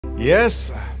Yes,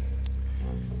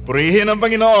 purihin ang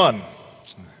Panginoon.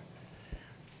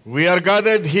 We are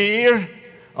gathered here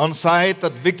on site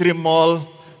at Victory Mall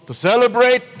to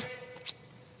celebrate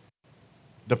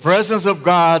the presence of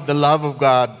God, the love of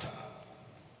God,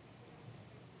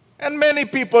 and many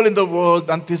people in the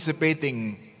world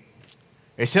anticipating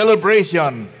a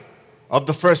celebration of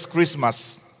the first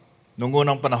Christmas noong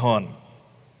unang panahon.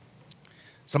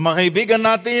 Sa mga kaibigan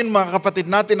natin, mga kapatid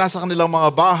natin, nasa kanilang mga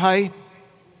bahay,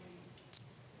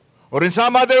 or in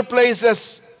some other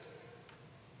places,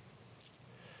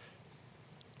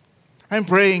 I'm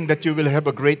praying that you will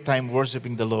have a great time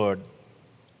worshiping the Lord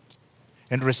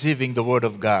and receiving the Word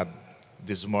of God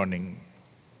this morning.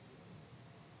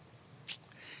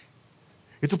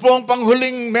 Ito po ang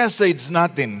panghuling message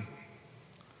natin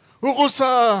ukol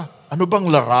sa ano bang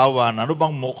larawan, ano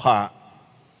bang mukha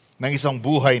ng isang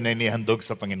buhay na inihandog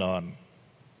sa Panginoon.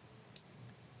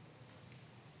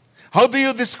 How do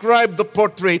you describe the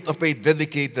portrait of a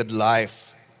dedicated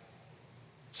life?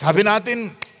 Sabi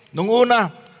natin, nung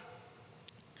una,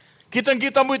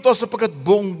 kitang-kita mo ito sapagkat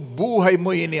buong buhay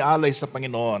mo inialay sa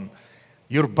Panginoon.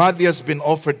 Your body has been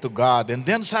offered to God. And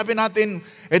then sabi natin,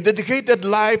 a dedicated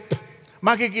life,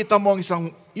 makikita mo ang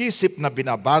isang isip na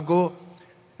binabago.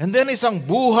 And then isang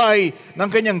buhay ng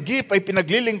kanyang gift ay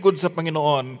pinaglilingkod sa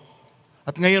Panginoon.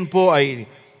 At ngayon po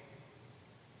ay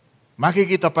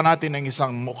makikita pa natin ang isang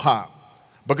mukha.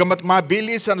 Bagamat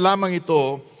mabilisan lamang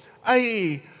ito,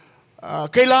 ay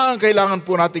kailangan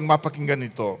po nating mapakinggan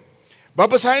ito.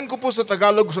 Babasahin ko po sa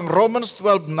Tagalog sa Romans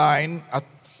 12:9 at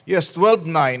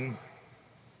 12:9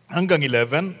 hanggang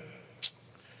 11.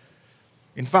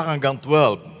 In fact, hanggang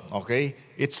 12. Okay?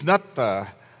 It's not,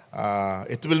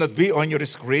 it will not be on your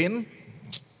screen.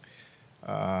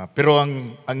 Pero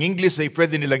ang English ay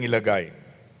pwede nilang ilagay.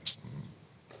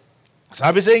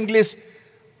 Sabi sa English,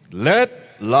 let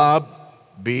love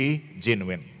be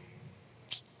genuine.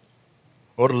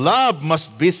 Or love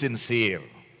must be sincere.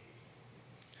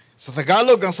 Sa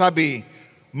Tagalog, ang sabi,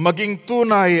 maging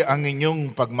tunay ang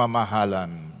inyong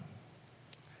pagmamahalan.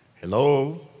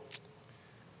 Hello?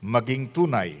 Maging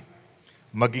tunay,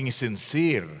 maging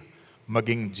sincere,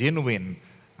 maging genuine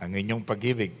ang inyong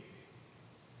pag-ibig.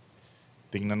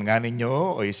 Tingnan nga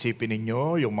ninyo o isipin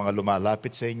ninyo yung mga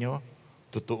lumalapit sa inyo,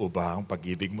 totoo ba ang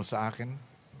pag-ibig mo sa akin?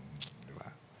 Diba?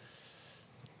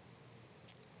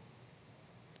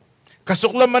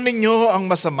 Kasuklaman ninyo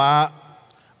ang masama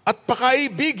at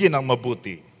pakaibigin ang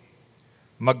mabuti.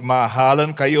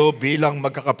 Magmahalan kayo bilang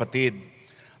magkakapatid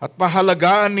at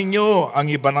pahalagaan ninyo ang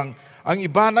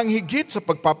iba ng higit sa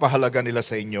pagpapahalaga nila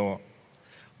sa inyo.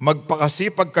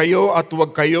 Magpakasipag kayo at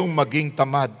huwag kayong maging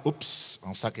tamad. Oops,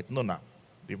 ang sakit nun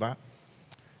Diba?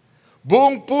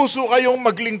 Buong puso kayong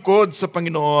maglingkod sa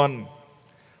Panginoon.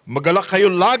 Magalak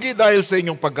kayo lagi dahil sa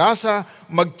inyong pag-asa,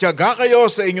 magtiyaga kayo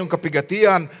sa inyong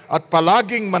kapigatian at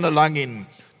palaging manalangin.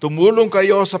 Tumulong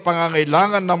kayo sa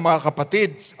pangangailangan ng mga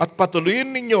kapatid at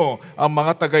patuloyin ninyo ang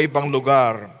mga taga-ibang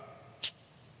lugar.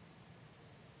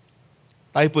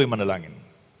 Tayo po'y manalangin.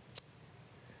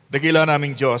 Dakila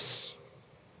naming Diyos,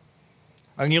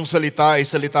 ang iyong salita ay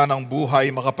salita ng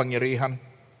buhay, makapangyarihan,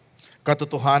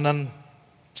 katotohanan.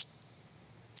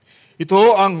 Ito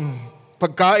ang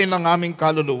pagkain ng aming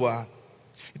kaluluwa.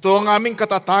 Ito ang aming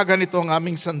katatagan, ito ang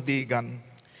aming sandigan.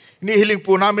 Inihiling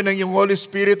po namin ng iyong Holy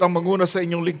Spirit ang manguna sa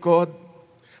inyong lingkod.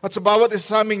 At sa bawat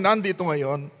isa sa aming nandito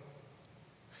ngayon.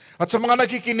 At sa mga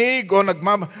nakikinig o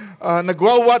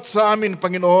nagwawatch sa amin,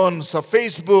 Panginoon, sa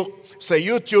Facebook, sa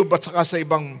YouTube at saka sa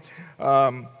ibang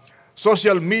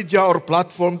social media or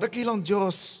platform, dakilang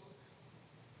Diyos,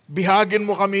 bihagin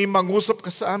mo kami, mangusap ka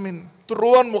sa amin,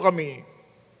 turuan mo kami.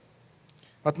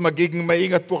 At magiging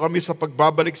maingat po kami sa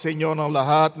pagbabalik sa inyo ng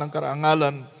lahat ng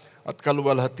karangalan at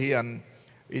kaluwalhatian.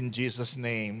 In Jesus'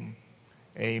 name,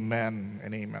 amen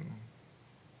and amen.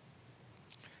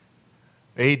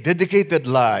 A dedicated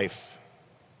life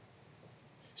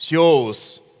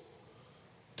shows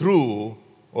true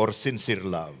or sincere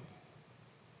love.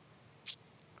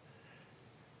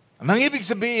 Ang ibig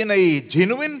sabihin ay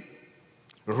genuine,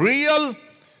 real,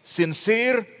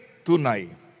 sincere,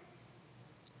 tunay.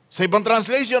 Sa ibang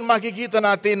translation, makikita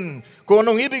natin kung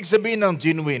anong ibig sabihin ng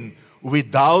genuine,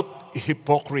 without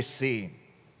hypocrisy.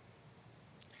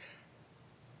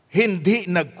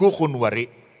 Hindi nagkukunwari.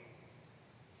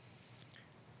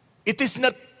 It is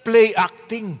not play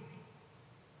acting.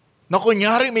 Na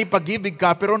kunyari may pag-ibig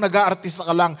ka pero nag-aartista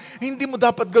ka lang, hindi mo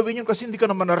dapat gawin yun kasi hindi ka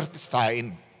naman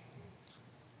artistahin.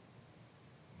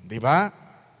 Di ba?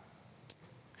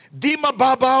 Di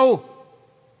mababaw.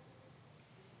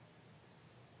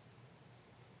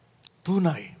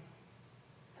 Tunay.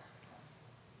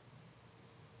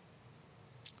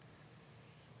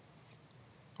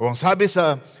 Kung sabi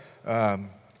sa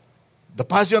the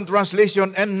Passion Translation,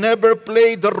 and never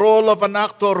play the role of an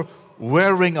actor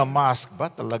wearing a mask. Ba,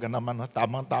 talaga naman,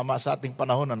 tamang-tama sa ating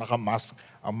panahon na nakamask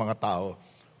ang mga tao.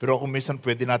 Pero kung minsan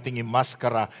pwede nating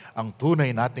imaskara ang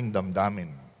tunay nating damdamin.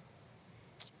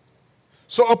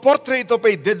 So a portrait of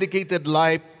a dedicated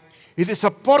life, it is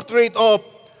a portrait of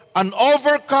an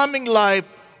overcoming life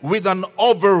with an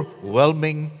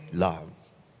overwhelming love.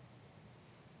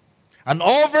 An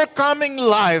overcoming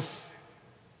life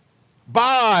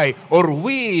by or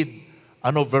with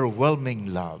an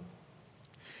overwhelming love.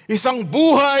 Isang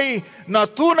buhay na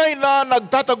tunay na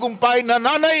nagtatagumpay,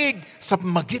 nananaig sa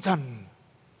magitan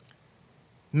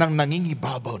ng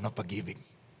nangingibabaw na pag-ibig.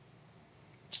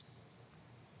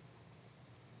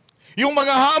 Yung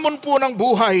mga hamon po ng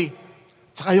buhay,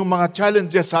 tsaka yung mga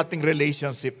challenges sa ating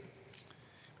relationship.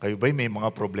 Kayo ba'y may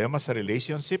mga problema sa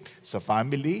relationship, sa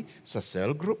family, sa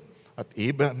cell group, at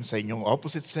even sa inyong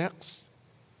opposite sex?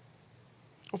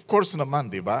 Of course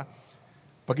naman, di ba?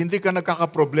 Pag hindi ka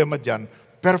nagkakaproblema dyan,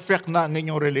 perfect na ang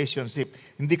inyong relationship.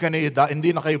 Hindi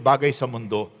na kayo bagay sa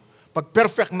mundo. Pag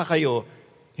perfect na kayo,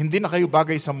 hindi na kayo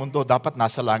bagay sa mundo, dapat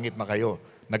nasa langit na kayo.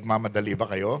 Nagmamadali ba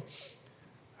kayo?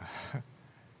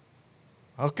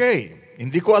 Okay,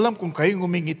 hindi ko alam kung kayo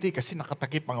ngumingiti kasi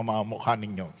nakatakip ang mga mukha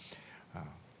ninyo.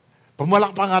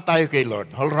 Pumalak pa nga tayo kay Lord.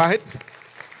 All right?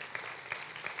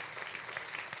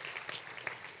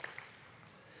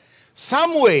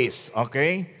 Some ways,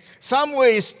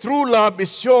 true love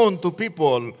is shown to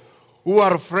people who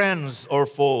are friends or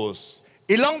foes.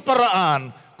 Ilang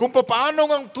paraan kung paano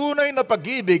ang tunay na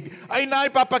pag-ibig ay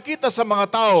naipapakita sa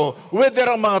mga tao, whether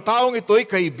ang mga taong ito ay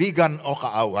kaibigan o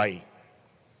kaaway.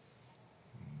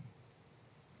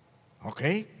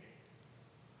 Okay?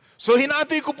 So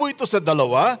hinati ko po ito sa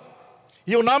dalawa.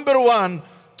 Yung number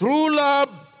 1, true love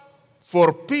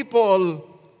for people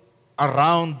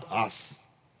around us.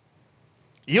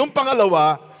 Yung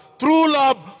pangalawa, true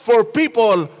love for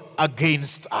people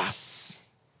against us.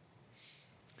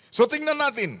 So tingnan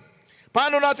natin,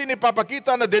 paano natin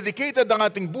ipapakita na dedicated ang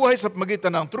ating buhay sa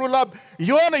pamagitan ng true love?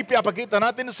 Yun ay ipapakita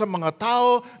natin sa mga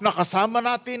tao na kasama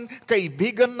natin,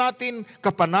 kaibigan natin,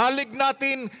 kapanalig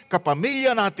natin,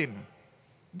 kapamilya natin.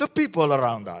 The people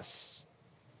around us.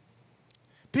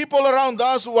 People around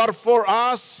us who are for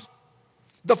us,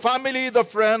 the family, the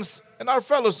friends, and our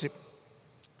fellowship.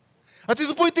 At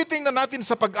ito po ititingnan natin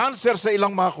sa pag-answer sa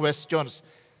ilang mga questions.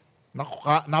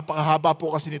 Napakahaba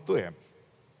po kasi nito eh.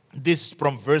 This is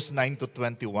from verse 9 to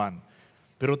 21.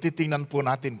 Pero titingnan po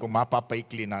natin kung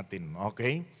mapapaikli natin.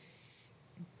 Okay?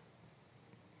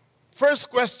 First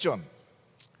question.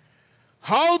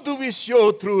 How do we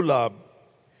show true love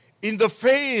in the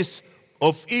face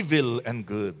of evil and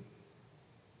good?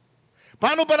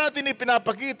 Paano ba natin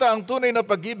ipinapakita ang tunay na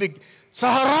pag-ibig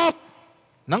sa harap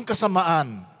ng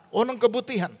kasamaan o ng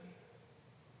kabutihan?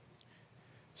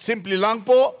 Simple lang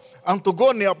po, ang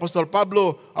tugon ni Apostol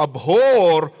Pablo,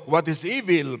 abhor what is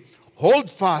evil, hold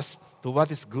fast to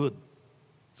what is good.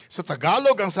 Sa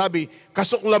Tagalog, ang sabi,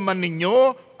 kasuklaman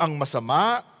ninyo ang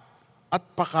masama at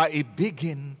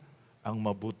pakaibigin ang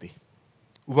mabuti.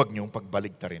 Huwag niyong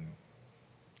pagbaligtarin.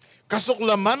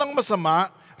 Kasuklaman ang masama,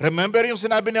 remember yung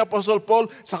sinabi ni Apostol Paul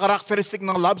sa characteristic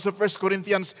ng love sa 1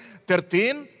 Corinthians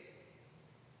 13?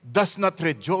 Does not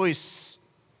rejoice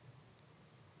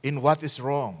in what is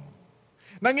wrong.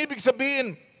 Nang ibig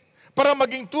sabihin, para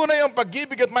maging tunay ang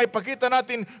pag-ibig at maipakita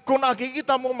natin, kung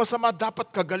nakikita mo masama,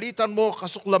 dapat kagalitan mo,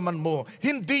 kasuklaman mo.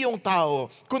 Hindi yung tao,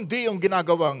 kundi yung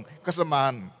ginagawang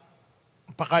kasamaan.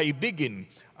 Pakaibigin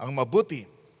ang mabuti.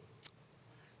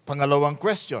 Pangalawang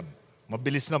question.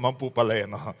 Mabilis naman po pala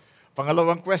yan.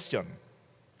 Pangalawang question.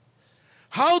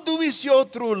 How do we show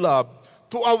true love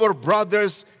to our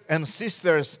brothers and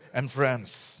sisters and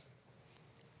friends?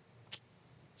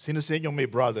 Sino sa inyong may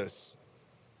brothers?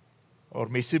 Or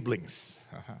may siblings?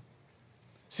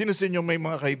 Sino sa inyong may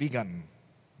mga kaibigan?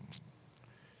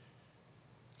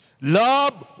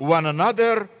 Love one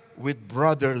another with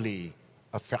brotherly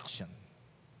affection.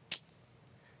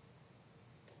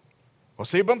 O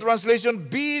sa ibang translation,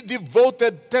 be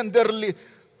devoted tenderly,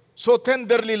 so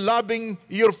tenderly loving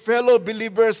your fellow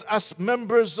believers as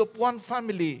members of one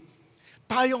family.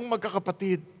 Tayong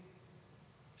magkakapatid.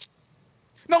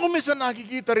 Na kung minsan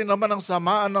nakikita rin naman ang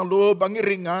samaan ng loob, ang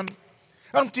iringan,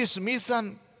 ang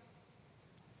tsismisan.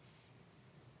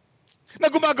 Na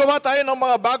gumagawa tayo ng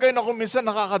mga bagay na kung minsan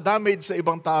nakakadamage sa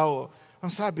ibang tao. Ang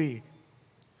sabi,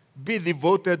 be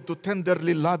devoted to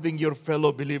tenderly loving your fellow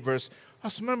believers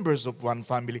as members of one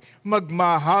family.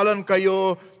 Magmahalan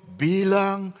kayo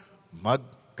bilang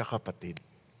magkakapatid.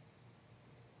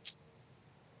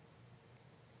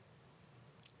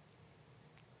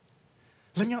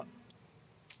 Alam niyo,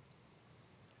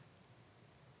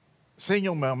 sa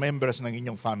inyong mga members ng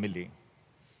inyong family,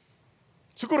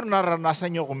 siguro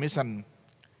naranasan niyo kung minsan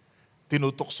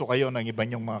tinutokso kayo ng iba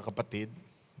niyong mga kapatid.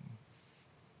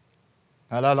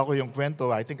 Naalala ko yung kwento,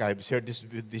 I think I've shared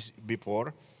this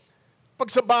before.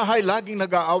 Pag sa bahay, laging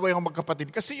nag-aaway ang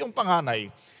magkapatid. Kasi yung panganay,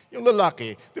 yung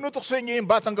lalaki, tinutokso niya yung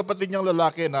batang kapatid niyang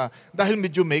lalaki na dahil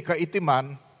medyo may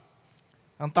kaitiman,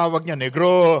 ang tawag niya,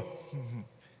 negro.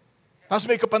 Tapos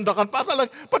may kapandakan pa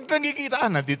talaga. Pag nangikita,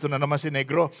 nandito na naman si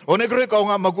negro. O negro, ikaw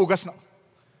nga magugas na.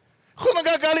 Ako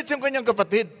nagagalit yung kanyang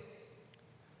kapatid.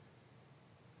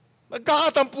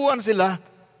 Nagkakatampuan sila.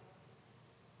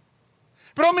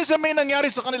 Pero minsan may nangyari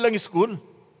sa kanilang school.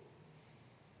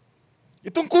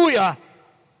 Itong kuya,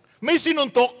 may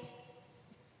sinuntok.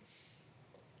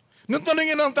 Nung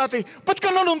tanongin ng tatay, ba't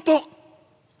ka nanuntok?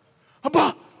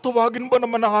 Aba, tawagin ba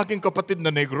naman ang aking kapatid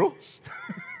na negro?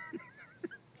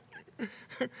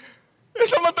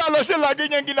 Samantala siya, lagi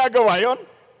niyang ginagawa yon.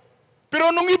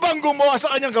 Pero nung ibang gumawa sa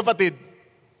kanyang kapatid,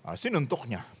 sinuntok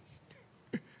niya.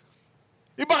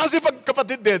 Iba kasi pag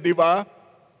kapatid di ba?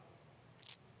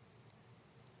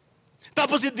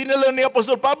 Tapos dinala ni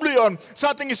Apostol Pablo yon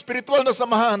sa ating espiritual na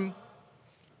samahan.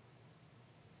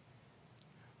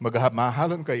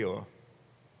 Magmahalan kayo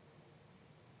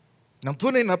ng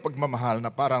tunay na pagmamahal na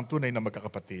parang tunay na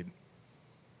magkakapatid.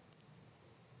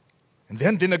 And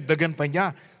then dinagdagan pa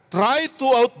niya, try to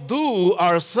outdo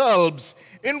ourselves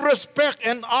in respect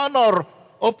and honor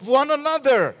of one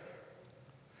another.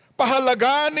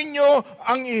 Pahalagaan ninyo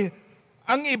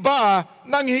ang iba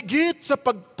ng higit sa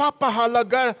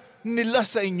pagpapahalaga nila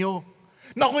sa inyo.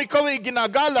 Na kung ikaw ay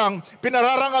ginagalang,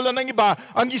 pinararangalan ng iba,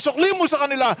 ang isukli mo sa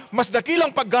kanila, mas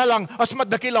dakilang paggalang, as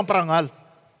madakilang parangal.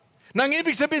 Nang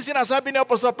ibig sabihin, sinasabi ni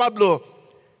Apostol Pablo,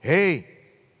 hey,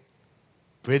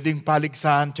 pwedeng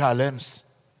paligsahan challenge.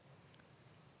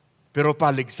 Pero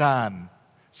paligsahan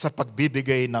sa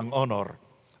pagbibigay ng honor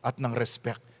at ng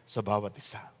respect sa bawat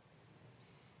isa.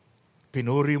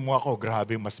 Pinuri mo ako,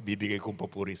 grabe mas bibigay kong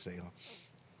papuri sa iyo.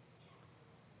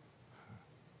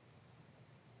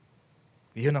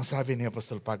 Iyon ang sabi ni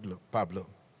Apostol Pablo.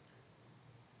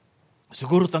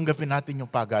 Siguro tanggapin natin yung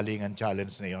pagalingan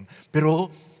challenge na yun. Pero,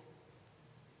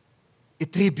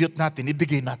 i-tribute natin,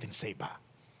 ibigay natin sa iba.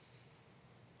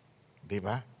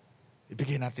 Diba?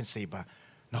 Ibigay natin sa iba.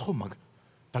 Naku,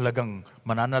 talagang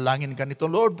mananalangin ka nito.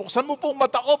 Lord, buksan mo po ang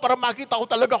mata ko para makita ko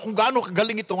talaga kung gaano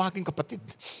kagaling itong aking kapatid.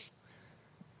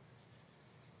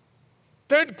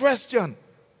 Third question.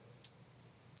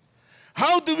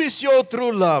 How do we show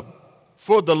true love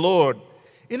for the Lord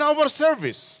in our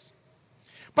service?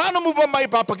 Paano mo ba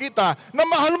maipapakita na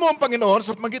mahal mo ang Panginoon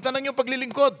sa pamagitan ng iyong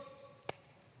paglilingkod?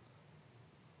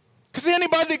 Kasi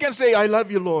anybody can say, I love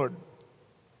you, Lord.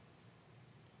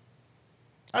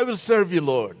 I will serve you,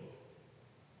 Lord.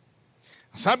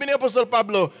 Sabi ni Apostol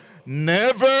Pablo,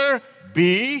 never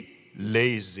be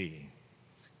lazy.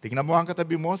 Tingnan mo ang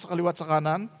katabi mo sa kaliwa at sa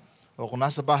kanan, o kung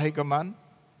nasa bahay ka man,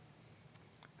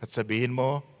 at sabihin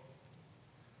mo,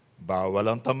 bawal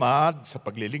ang tamad sa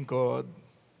paglilingkod.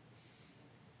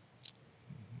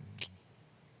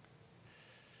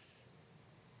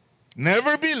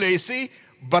 Never be lazy,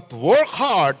 but work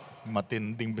hard.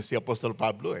 Matinding si Apostol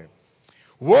Pablo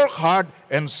Work hard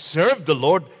and serve the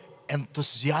Lord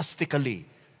enthusiastically.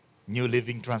 New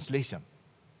Living Translation.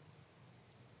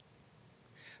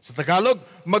 Sa Tagalog,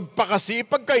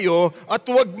 magpakasipag kayo at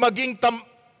huwag maging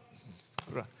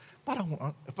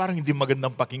Parang hindi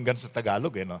magandang pakinggan sa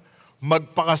Tagalog no?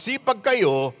 Magpakasipag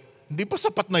kayo, hindi pa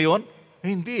sapat na yon?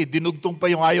 Hindi, dinugtong pa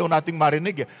yung ayaw nating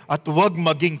marinig At huwag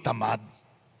maging tamad.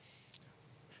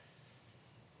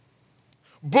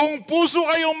 Buong puso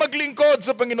kayong maglingkod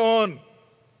sa Panginoon.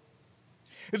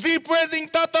 Hindi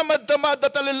pwedeng tatamad-tamad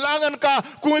at alilangan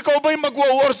ka kung ikaw ba'y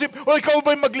magwa-worship o ikaw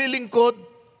ba'y maglilingkod.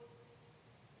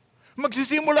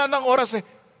 Magsisimula ng oras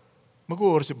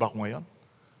mag-worship ba ako ngayon?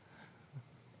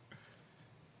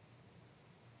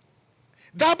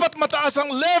 Dapat mataas ang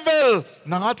level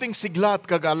ng ating sigla at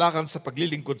kagalakan sa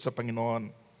paglilingkod sa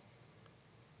Panginoon.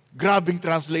 Grabing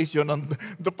translation ng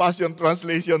The Passion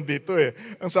Translation dito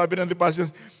Ang sabi ng The Passion,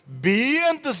 be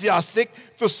enthusiastic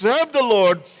to serve the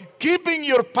Lord, keeping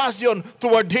your passion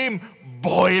toward Him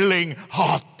boiling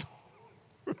hot.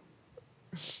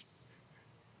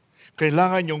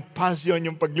 Kailangan yung passion,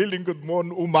 yung paglilingkod mo,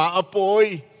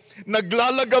 umaapoy,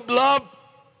 naglalagablab,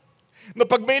 na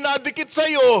pag may nadikit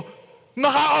sa'yo,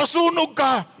 nakakasunog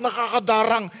ka,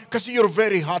 nakakadarang, kasi you're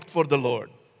very hot for the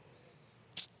Lord.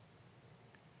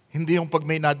 Hindi yung pag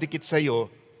may nadikit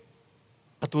sa'yo,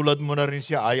 patulad mo na rin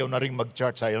siya, ayaw na rin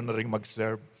mag-church, ayaw na rin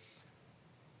mag-serve.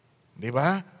 Di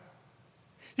ba?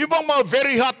 Yung bang mga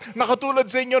very hot na katulad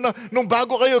sa inyo na nung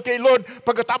bago kayo kay Lord,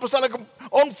 pagkatapos talaga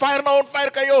on fire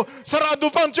kayo,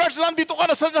 sarado pa ang church, nandito ka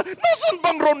na sa... Nasaan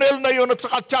bang Ronel na yun at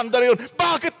saka Chandra yun?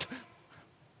 Bakit?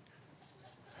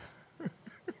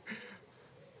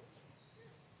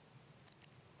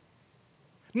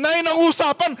 Nay ng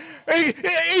usapan,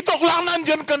 8 o'clock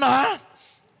nandyan ka na.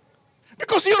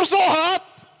 Because you're so hot.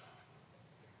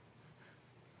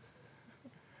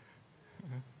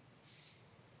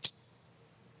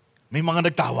 May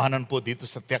mga nagtawanan po dito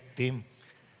sa tech team.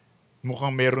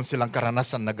 Mukhang meron silang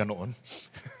karanasan na ganoon.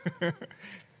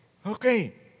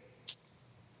 Okay.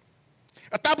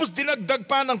 At tapos dinagdag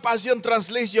pa ng Passion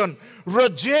Translation,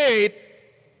 radiate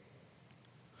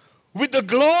with the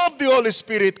glow of the Holy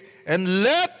Spirit and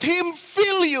let Him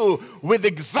fill you with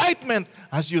excitement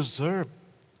as you serve.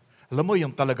 Alam mo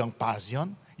yung talagang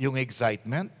passion, yung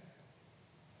excitement,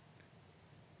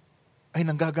 ay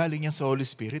nanggagaling yan sa Holy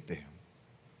Spirit eh.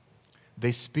 The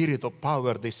spirit of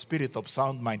power, the spirit of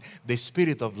sound mind, the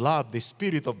spirit of love, the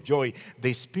spirit of joy,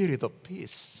 the spirit of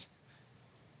peace.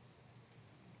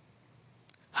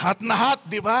 Hot na hot,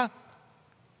 di ba?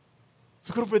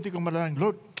 Siguro pwede kang malalang,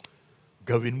 Lord,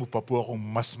 gawin mo pa po akong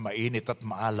mas mainit at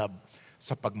maalab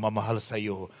sa pagmamahal sa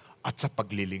iyo at sa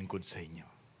paglilingkod sa inyo.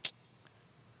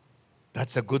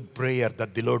 That's a good prayer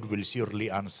that the Lord will surely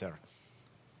answer.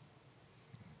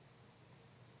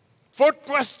 Fourth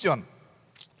question.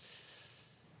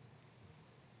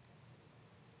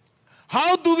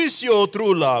 How do we show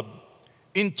true love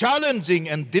in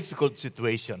challenging and difficult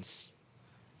situations?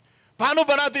 Paano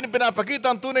ba natin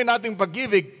pinapakita ang tunay nating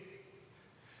pag-ibig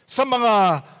sa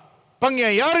mga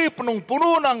pangyayari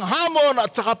punong-puno ng hamon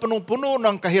at saka punong-puno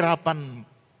ng kahirapan?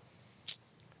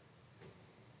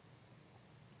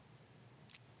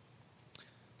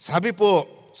 Sabi po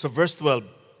sa verse 12,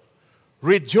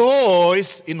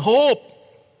 rejoice in hope.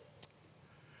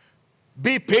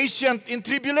 Be patient in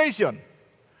tribulation.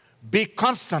 Be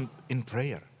constant in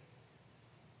prayer.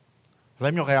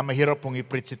 Alam nyo, kaya mahirap pong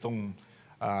i-preach itong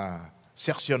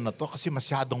section na to kasi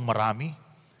masyadong marami.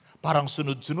 Parang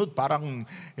sunod-sunod, parang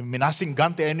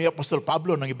minasingganti ni Apostol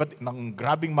Pablo ng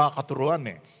grabing mga katuruan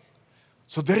eh.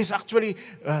 So there is actually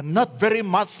not very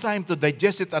much time to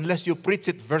digest it unless you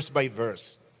preach it verse by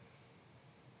verse.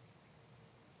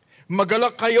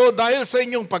 Magalak kayo dahil sa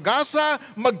inyong pag-asa,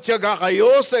 magtiyaga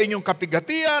kayo sa inyong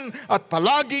kapigatian at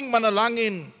palaging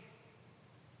manalangin.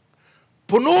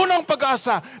 Puno ng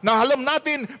pag-asa na alam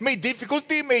natin may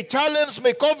difficulty, may challenge,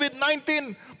 may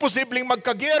COVID-19, posibleng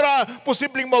magkagera,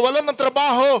 posibleng mawalan ng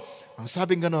trabaho. Ang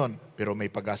sabing ganon, pero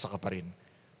may pag-asa ka pa rin.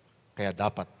 Kaya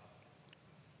dapat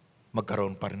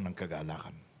magkaroon pa rin ng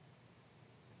kagalakan.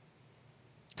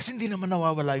 Kasi hindi naman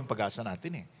nawawala yung pag-asa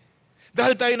natin eh.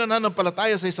 Dahil tayo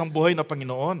nananampalataya sa isang buhay na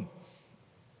Panginoon.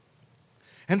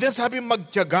 And then sabi,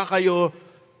 magtiyaga kayo,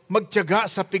 magtiyaga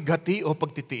sa pighati o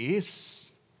pagtitiis.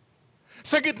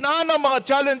 Sa gitna ng mga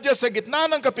challenges, sa gitna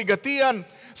ng kapigatian,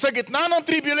 sa gitna ng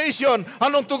tribulation,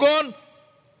 anong tugon?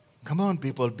 Come on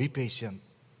people, be patient.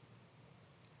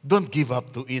 Don't give up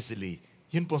too easily.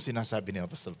 Yun po sinasabi ni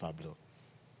Apostol Pablo.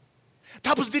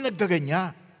 Tapos dinagdagan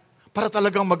niya, para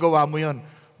talagang magawa mo yun,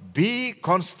 be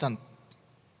constant.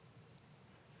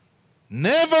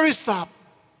 Never stop.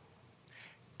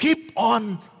 Keep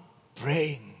on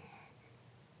praying.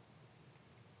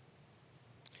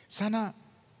 Sana,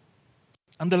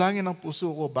 ang dalangin ng puso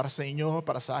ko para sa inyo,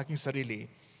 para sa aking sarili,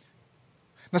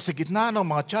 na sa gitna ng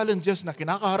mga challenges na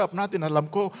kinakaharap natin, alam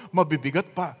ko, mabibigat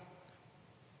pa.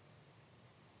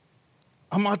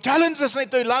 Ang mga challenges na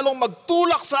ito ay lalong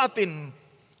magtulak sa atin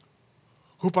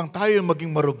upang tayo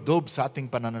maging marugdob sa ating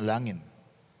pananalangin.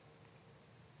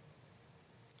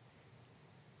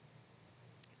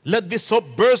 Let this hope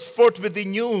burst forth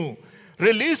within you,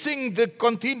 releasing a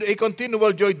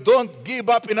continual joy. Don't give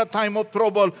up in a time of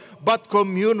trouble, but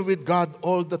commune with God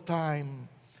all the time.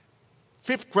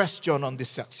 Fifth question on this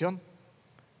section.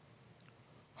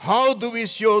 How do we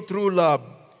show true love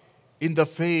in the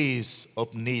face of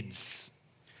needs?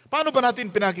 Paano ba natin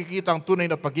pinakikita ang tunay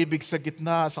na pag-ibig sa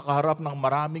gitna, sa kaharap ng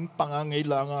maraming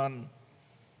pangangailangan?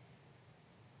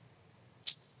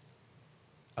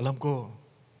 Alam ko,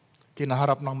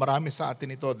 kinaharap ng marami sa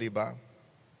atin ito, di ba?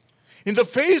 In the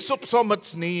face of so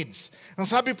much needs. Ang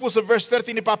sabi po sa verse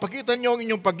 13, ipapakita niyo ang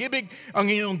inyong pag-ibig, ang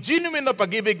inyong genuine na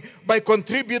pag-ibig by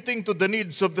contributing to the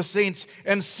needs of the saints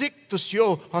and seek to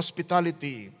show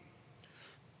hospitality.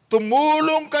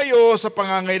 Tumulong kayo sa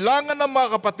pangangailangan ng mga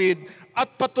kapatid at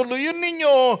patuloyin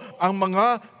ninyo ang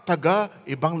mga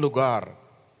taga-ibang lugar.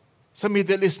 Sa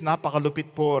Middle East, napakalupit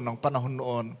po ng panahon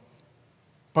noon.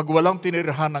 Pag walang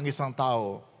tinirahan ng isang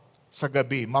tao, sa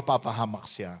gabi, mapapahamak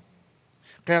siya.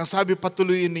 Kaya ang sabi,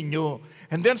 patuloyin ninyo.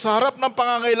 And then sa harap ng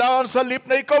pangangailangan sa halip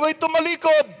na ikaw ay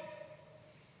tumalikod.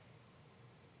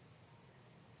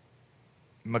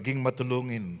 Maging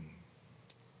matulungin.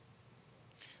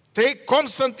 Take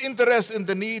constant interest in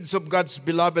the needs of God's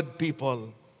beloved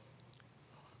people.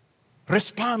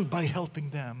 Respond by helping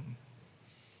them.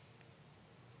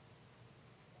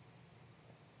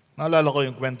 Naalala ko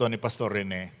yung kwento ni Pastor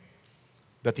Rene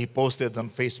that he posted on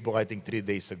Facebook, I think 3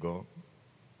 days ago.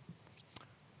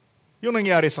 Yung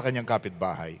nangyari sa kanyang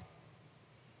kapitbahay.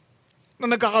 Na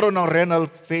nagkakaroon ng renal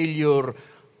failure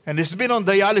and he's been on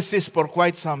dialysis for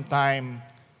quite some time.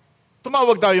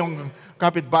 Tumawag daw yung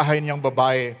kapitbahay niyang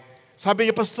babae. Sabi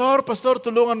niya, Pastor,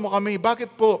 tulungan mo kami.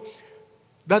 Bakit po?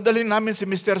 Dadalhin namin si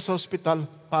Mr. sa hospital.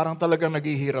 Parang talagang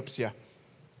naghihirap siya.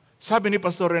 Sabi ni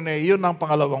Pastor Rene, yun ang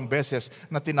pangalawang beses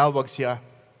na tinawag siya.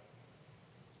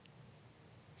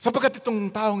 Sapagkat itong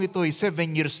taong ito ay 7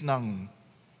 years nang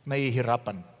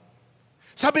nahihirapan.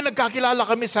 Sabi, nagkakilala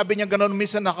kami, sabi niya gano'n,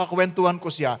 minsan nakakwentuhan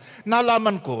ko siya.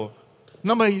 Nalaman ko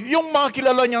na may, yung mga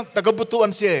kilala niyang tagabutuan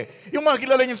siya Yung mga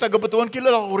kilala niyang tagabutuan,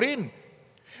 kilala ko rin.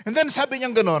 And then sabi niya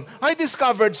gano'n, I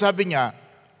discovered, sabi niya,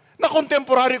 na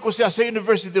contemporary ko siya sa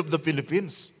University of the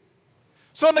Philippines.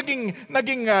 So naging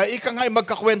ika nga'y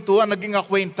magkakwentuhan, naging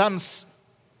acquaintance.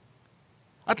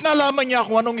 At nalaman niya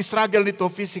kung anong struggle nito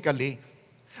physically.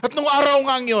 At nung araw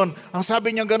nga yun, ang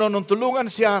sabi niya gano'n, nung tulungan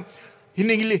siya,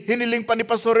 hiniling pa ni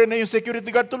Pastor Rene yung security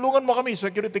guard, tulungan mo kami,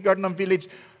 security guard ng village.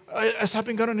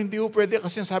 Sabi nga hindi ko pwede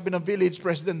kasi sabi ng village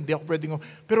president, hindi ako pwede.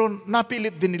 Pero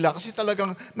napilit din nila kasi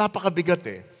talagang napakabigat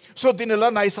So dinala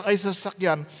na isakay sa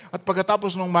sasakyan at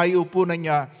pagkatapos nung maiupo na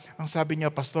niya, ang sabi niya,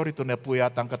 Pastor, ito na po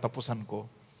yata ang katapusan ko.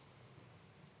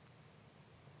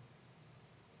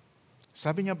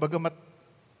 Sabi niya, bagamat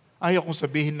ayaw kong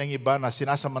sabihin ng iba na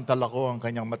sinasamantala ko ang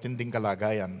kanyang matinding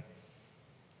kalagayan,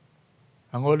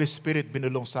 ang Holy Spirit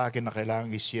binulong sa akin na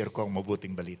kailangang i-share ko ang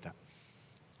mabuting balita.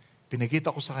 Pinakita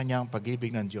ko sa kanya ang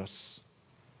pag-ibig ng Diyos.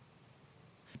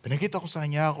 Pinakita ko sa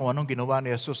kanya kung anong ginawa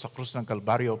ni Jesus sa krus ng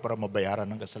Kalbaryo para mabayaran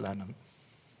ng kasalanan.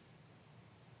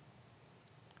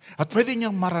 At pwede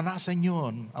niyang maranasan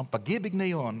yun, ang pag-ibig na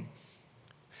yun.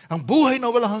 Ang buhay na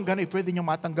walang hanggan ay pwede niyang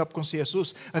matanggap kung si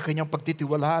Jesus ay kanyang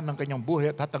pagtitiwalaan ng kanyang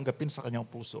buhay at tatanggapin sa kanyang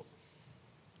puso.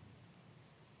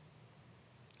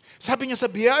 Sabi niya,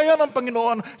 sa biyaya ng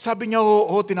Panginoon, sabi niya,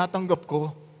 oo, tinatanggap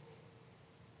ko.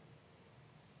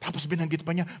 Tapos binanggit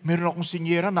pa niya, meron akong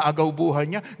sinyera na agaw buhay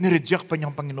niya, nireject pa niya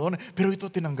ang Panginoon, pero ito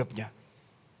tinanggap niya.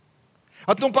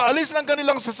 At nung paalis ng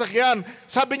kanilang sasakyan,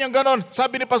 sabi niya ganon,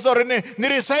 sabi ni Pastor Rene,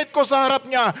 nirecite ko sa harap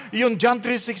niya, yung John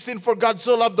 3:16, for God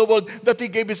so loved the world that He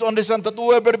gave His only Son, that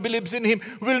whoever believes in Him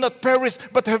will not perish,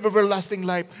 but have everlasting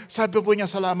life. Sabi po niya,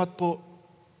 salamat po.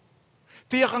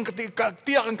 Tiyak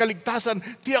ang kaligtasan,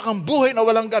 tiyak ang buhay na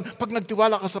walang gan pag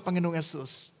nagtiwala ka sa Panginoong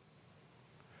Yesus.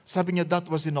 Sabi niya, that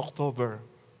was in October.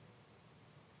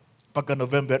 Pagka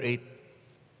November 8,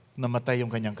 namatay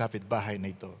yung kanyang kapitbahay na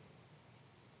ito.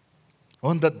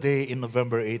 On that day, in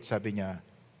November 8, sabi niya,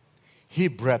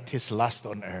 he breathed his last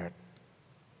on earth,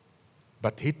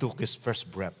 but he took his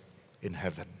first breath in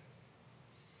heaven.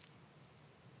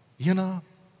 You know,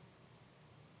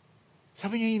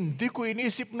 sabi niya, hindi ko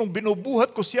inisip nung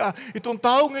binubuhat ko siya. Itong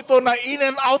taong ito na in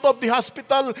and out of the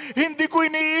hospital, hindi ko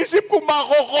iniisip kung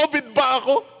mako-COVID ba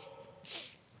ako.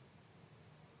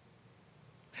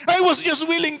 I was just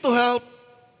willing to help.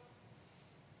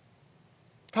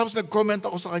 Tapos nag-comment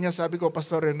ako sa kanya, sabi ko,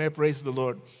 Pastor Rene, praise the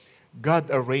Lord. God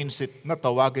arranged it na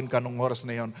tawagin ka nung oras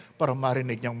na yon para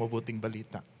marinig niyang mabuting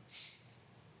balita.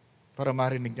 Para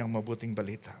marinig niyang mabuting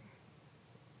balita.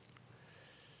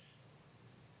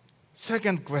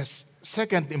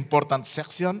 Second important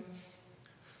section,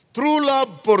 true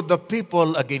love for the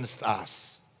people against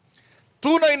us.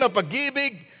 Tunay na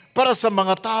pag-ibig para sa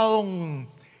mga taong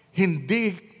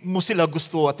hindi mo sila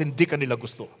gusto at hindi ka nila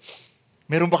gusto.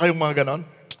 Meron ba kayong mga ganon?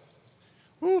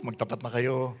 Magtapat na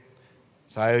kayo.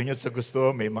 Sa ayaw nyo sa gusto,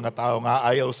 may mga taong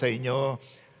aayaw sa inyo.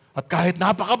 At kahit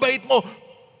napakabait mo,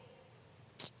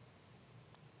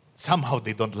 somehow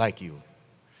they don't like you.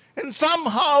 And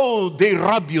somehow they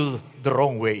rub you the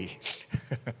wrong way.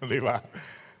 Di ba?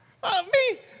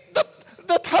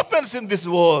 That happens in this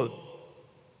world.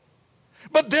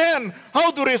 But then,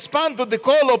 how do we respond to the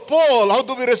call of Paul? How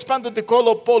do we respond to the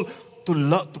call of Paul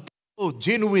to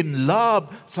genuine love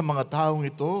sa mga taong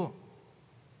ito?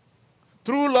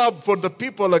 True love for the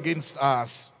people against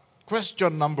us.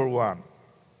 Question number 1.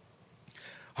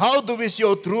 How do we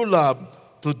show true love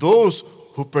to those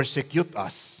who persecute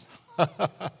us?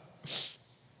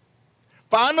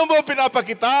 Paano mo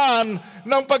pinapakitaan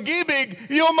ng pag-ibig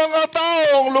yung mga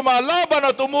taong lumalaban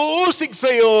at umuusig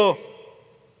sa iyo?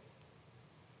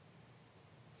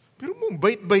 Yung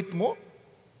bait-bait mo.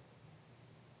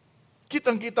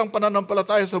 Kitang-kitang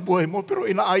pananampalataya sa buhay mo, pero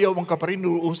inaayawan ka pa rin,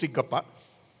 uusig ka pa.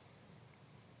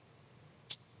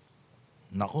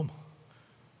 Naku,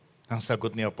 ang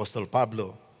sagot ni Apostol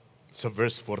Pablo sa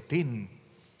verse 14,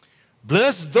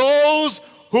 bless those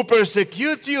who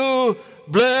persecute you,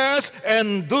 bless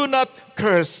and do not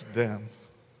curse them.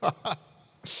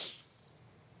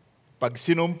 Pag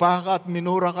sinumpa ka at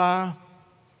minura ka,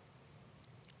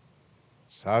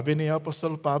 sabi ni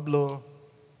Apostol Pablo,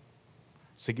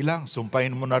 sige lang,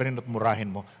 sumpahin mo na rin at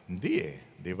murahin mo. Hindi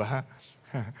di ba?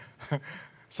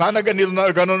 Sana ganun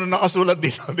na nakasulat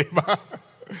dito, di ba?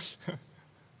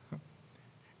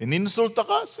 Ininsulta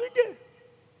ka, sige.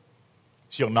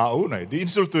 Siyang nauna, di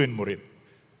insultuhin mo rin.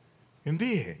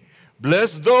 Hindi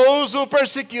Bless those who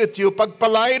persecute you.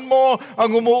 Pagpalain mo ang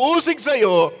umuusig sa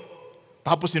iyo.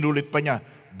 Tapos sinulit pa niya,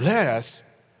 bless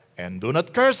and do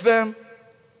not curse them.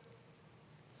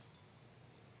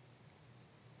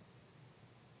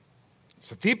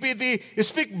 Sa TPT,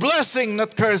 speak blessing,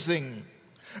 not cursing,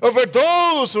 over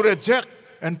those who reject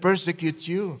and persecute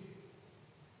you.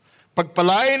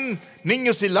 Pagpalain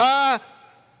ninyo sila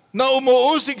na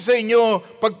umuusig sa inyo,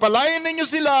 pagpalain ninyo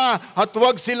sila at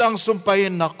huwag silang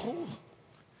sumpayin. Naku,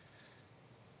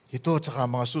 ito at saka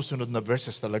mga susunod na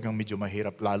verses talagang medyo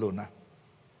mahirap lalo na.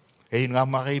 Eh yun nga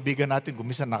mga kaibigan natin, kung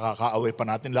minsan nakakaaway pa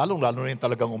natin, lalo na yung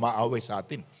talagang umaaway sa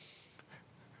atin.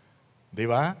 Di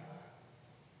ba?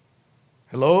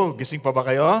 Hello, gising pa ba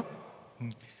kayo?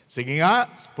 Sige nga,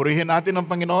 purihin natin ang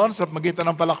Panginoon sa magitan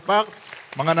ng palakpak,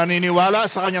 mga naniniwala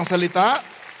sa Kanyang salita.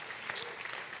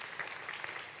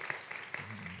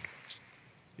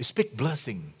 Speak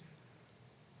blessing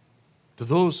to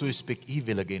those who speak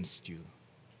evil against you,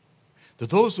 to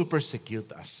those who persecute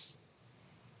us.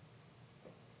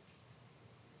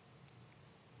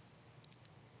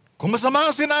 Kung masama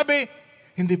ang sinabi,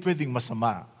 hindi pwedeng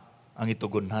masama ang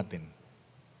itugon natin.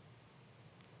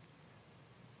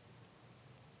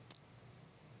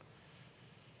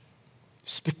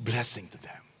 Speak blessing to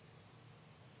them.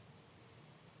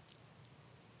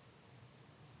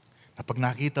 Na pag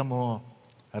nakita mo,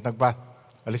 at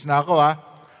alis na ako ha.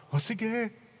 O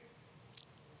sige.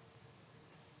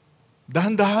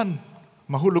 Dahan-dahan.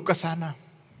 Mahulog ka sana.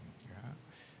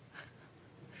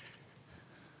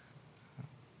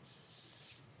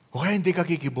 O kaya hindi ka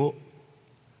kikibo.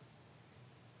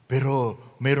 Pero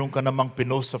meron ka namang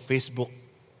pinost sa Facebook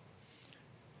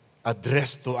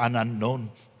addressed to an unknown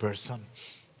person.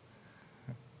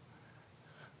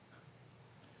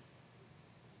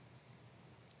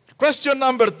 Question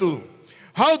number 2.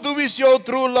 How do we show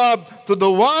true love to the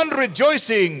one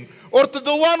rejoicing or to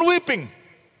the one weeping?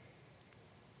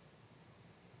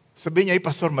 Sabi niya,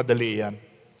 Pastor, madali yan.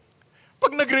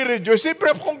 Pag nagre-rejoice,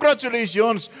 siyempre,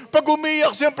 congratulations. Pag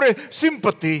umiyak, siyempre,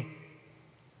 sympathy.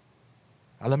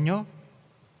 Alam nyo,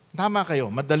 tama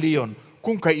kayo, madali yon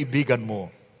kung kaibigan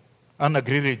mo ang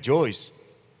nagre-rejoice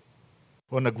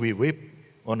o nagwi-weep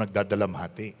o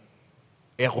nagdadalamhati.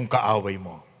 Kung kaaway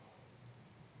mo.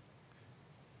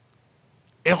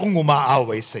 Kung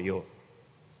umaaway sa iyo.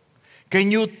 Can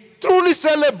you truly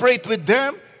celebrate with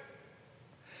them?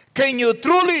 Can you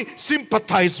truly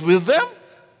sympathize with them?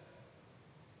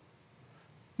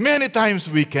 Many times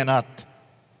we cannot.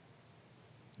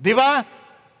 Di ba?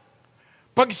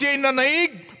 Pag siya'y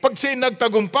nanaig, pag siya'y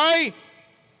nagtagumpay,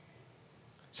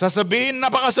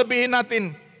 napakasabihin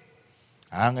natin,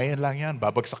 ngayon lang yan,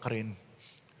 babagsak ka rin.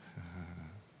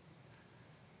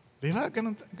 Di ba?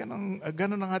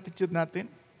 Ganun ang attitude natin.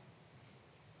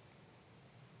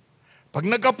 Pag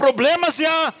nagka-problema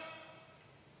siya,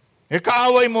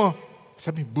 kaaway mo,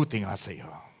 sabi, buti nga sa'yo.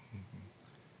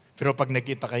 Pero pag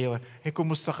nakita kayo,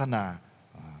 kumusta ka na?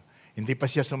 Hindi pa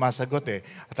siya sumasagot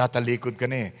at tatalikod ka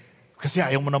na Kasi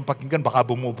ayaw mo nang pakinggan, baka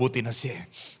bumubuti na siya.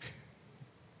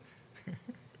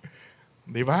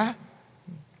 Di ba?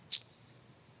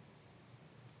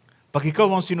 Pag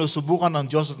ikaw ang sinusubukan ng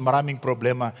Diyos at maraming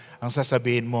problema, ang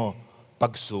sasabihin mo,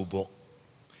 pagsubok.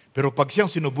 Pero pag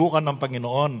siyang sinubukan ng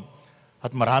Panginoon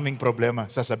at maraming problema,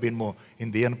 sasabihin mo,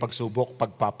 hindi yan pagsubok,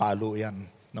 pagpapalo yan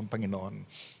ng Panginoon.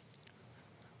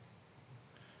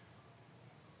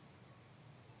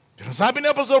 Pero sabi ni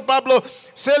Apostol Pablo,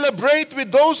 celebrate with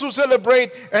those who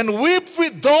celebrate and weep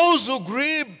with those who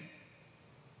grieve.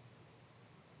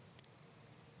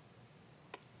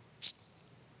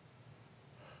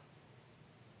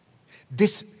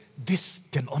 This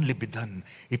can only be done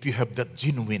if you have that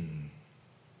genuine,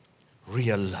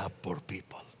 real love for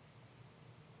people.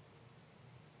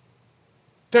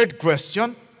 Third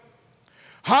question,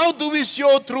 how do we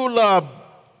show true love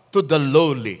to the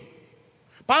lowly?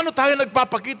 Paano tayo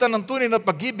nagpapakita ng tunay na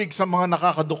pag-ibig sa mga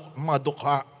mga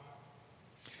dukha?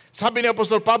 Sabi ni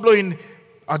Apostol Pablo,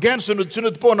 again,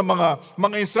 sunod-sunod po ng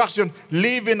mga instruction,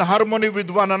 live in harmony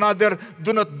with one another,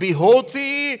 do not be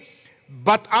haughty,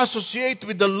 but associate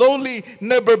with the lowly,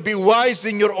 never be wise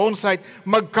in your own sight.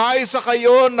 Magkaisa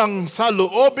kayo ng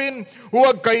saloobin,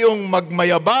 huwag kayong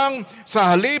magmayabang,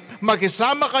 sa halip,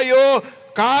 makisama kayo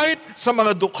kahit sa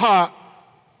mga dukha.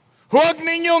 Huwag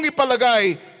ninyong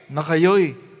ipalagay na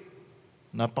kayo'y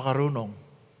napakarunong.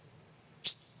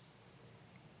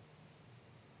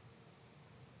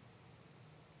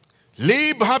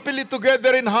 Live happily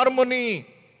together in harmony.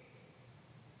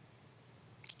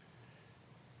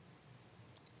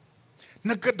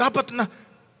 Dapat na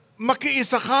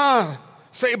makiisa ka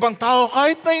sa ibang tao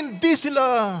kahit na hindi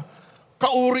sila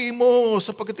kauri mo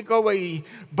sapagkat ikaw ay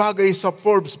bagay sa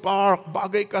Forbes Park,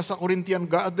 bagay ka sa Corinthian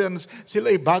Gardens, sila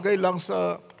ay bagay lang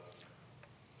sa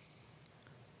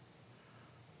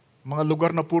mga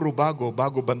lugar na puro bago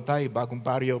Bantay, bagong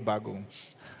baryo, bagong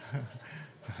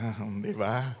di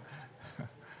ba?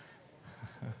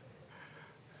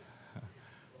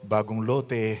 Bagong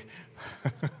lote.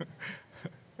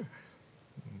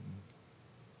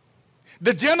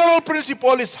 The general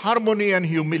principle is harmony and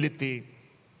humility.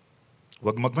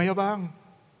 Huwag magmayabang.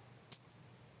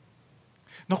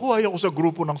 Nakuha ako sa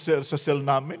grupo sa cell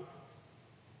namin.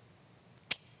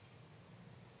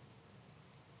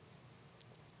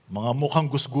 Mga mukhang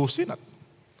gusgusin at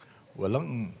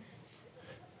walang,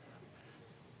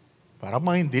 parang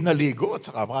mga hindi naligo at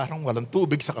saka parang walang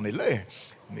tubig sa kanila eh.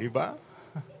 Di ba?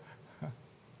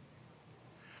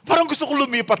 Parang gusto ko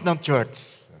lumipat ng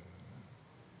church.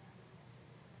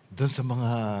 Doon sa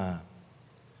mga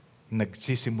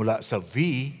nagsisimula sa V,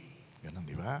 ganun,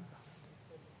 di ba?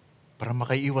 Para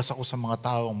makaiwas ako sa mga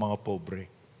taong mga pobre.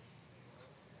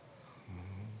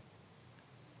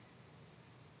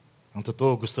 Ang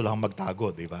totoo, gusto lang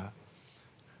magtago, di ba?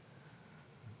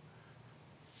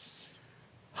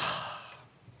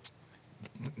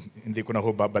 Hindi ko na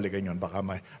ho babalikan yun.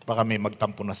 Baka may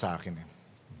magtampo na sa akin.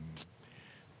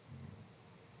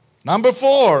 Number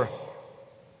 4.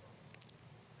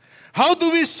 How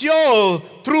do we show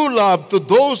true love to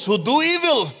those who do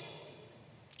evil?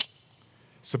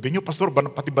 Sabihin niyo, Pastor,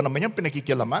 pati ba naman yan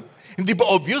pinakikialaman? Hindi ba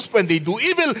obvious when they do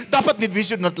evil, dapat we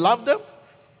should not love them?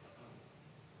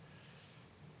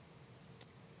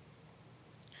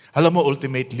 Alam mo,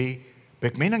 ultimately,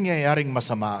 pag may nangyayaring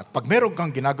masama, at pag meron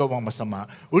kang ginagawang masama,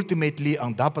 ultimately,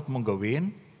 ang dapat mong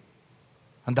gawin,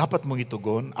 ang dapat mong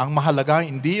itugon, ang mahalaga,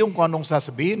 hindi yung kung anong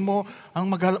sasabihin mo, ang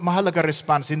mahalaga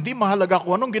response. Hindi mahalaga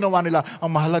kung anong ginawa nila, ang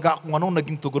mahalaga kung anong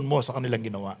naging tugon mo sa kanilang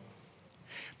ginawa.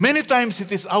 Many times, it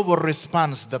is our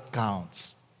response that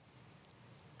counts.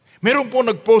 Meron po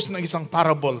nag-post ng isang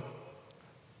parable.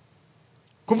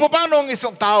 Kung paano ang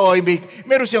isang tao ay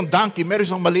meron siyang donkey, meron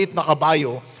siyang maliit na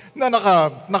kabayo na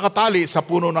nakatali sa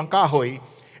puno ng kahoy,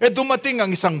 dumating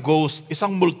ang isang ghost,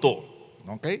 isang multo.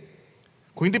 Okay?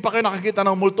 Kung hindi pa kayo nakakita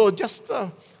ng multo, just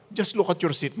look at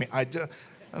your seat.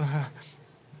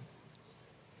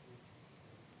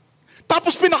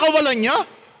 Tapos pinakawalan niya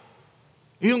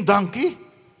yung donkey,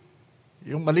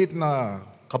 yung maliit na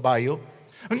kabayo.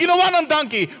 Ang ginawa ng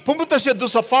donkey, pumunta siya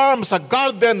doon sa farm, sa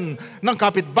garden ng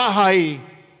kapitbahay,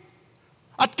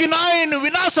 at kinain,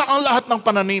 winasak ang lahat ng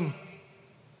pananim.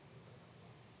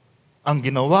 Ang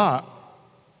ginawa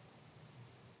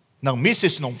ng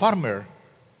misis ng farmer,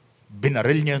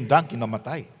 binaril niya yung donkey,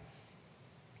 namatay.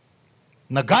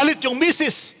 Nagalit yung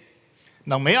misis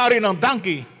ng may-ari ng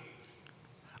donkey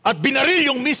at binaril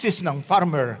yung misis ng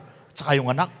farmer at saka yung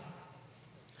anak.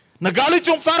 Nagalit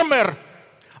yung farmer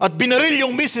at binaril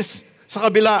yung misis sa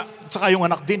kabila at saka yung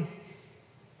anak din.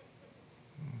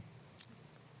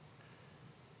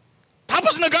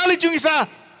 Tapos nagalit yung isa,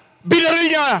 binaril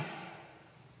niya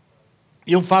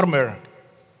yung farmer.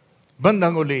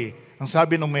 Bandang uli, ang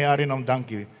sabi ng may-ari ng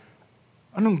donkey,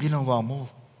 anong ginawa mo?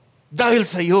 Dahil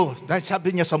sa iyo, dahil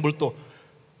sabi niya sa multo,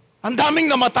 ang daming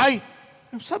namatay.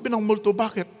 Sabi ng multo,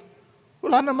 bakit?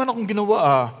 Wala naman akong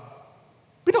ginawa.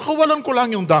 Pinakawalan ko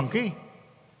lang yung donkey.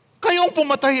 Kayong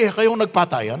pumatay kayong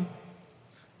nagpatayan.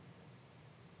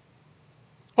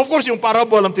 Of course, yung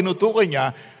parable ang tinutukoy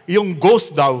niya, yung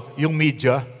ghost daw, yung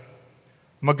media,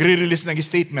 magre-release ng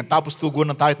statement, tapos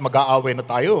tugunan tayo at mag-aaway na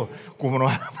tayo kung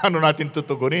paano natin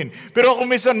tutugunin. Pero kung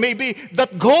minsan, maybe that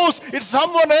ghost is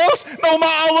someone else na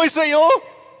umaaway sa iyo.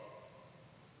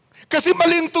 Kasi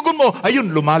mali yung tugon mo, ayun,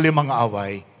 lumalim ang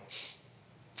away.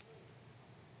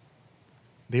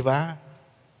 Di ba?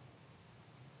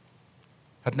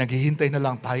 At naghihintay na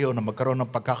lang tayo na magkaroon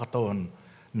ng pagkakataon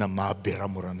na mabira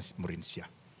mo rin siya.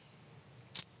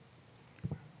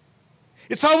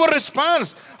 It's our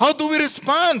response. How do we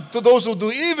respond to those who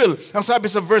do evil? Ang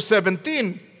sabi sa verse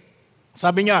 17,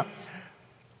 sabi niya,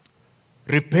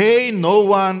 repay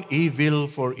no one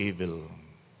evil for evil,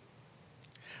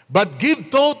 but give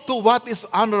thought to what is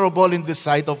honorable in the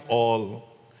sight of all.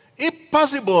 If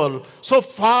possible, so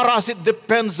far as it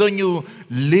depends on you,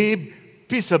 live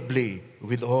peaceably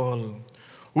with all.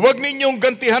 Huwag ninyong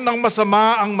gantihan ng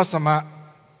masama ang masama.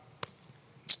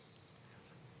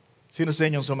 Sino sa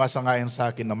inyong sumasangayon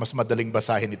sa akin na mas madaling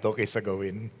basahin ito kaysa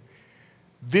gawin?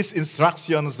 These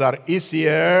instructions are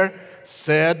easier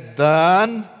said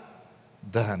than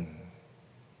done.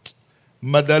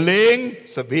 Madaling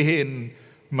sabihin,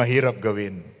 mahirap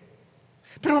gawin.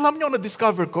 Pero alam niyo,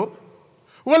 na-discover ko,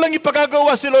 walang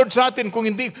ipagagawa si Lord sa atin kung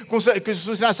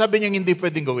sinasabi niyang hindi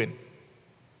pwedeng gawin.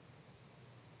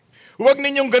 Huwag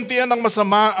ninyong gantihan ng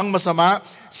masama ang masama.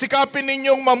 Sikapin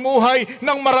ninyong mamuhay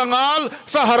ng marangal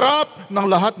sa harap ng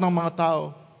lahat ng mga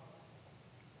tao.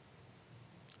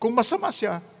 Kung masama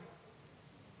siya,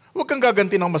 huwag kang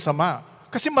gaganti ng masama.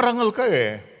 Kasi marangal ka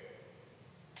eh.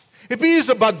 If he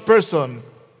is a bad person,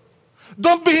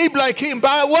 don't behave like him.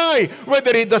 Why?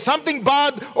 Whether he does something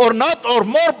bad or not, or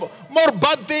more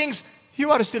bad things,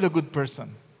 you are still a good person.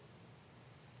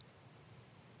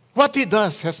 What he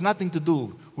does has nothing to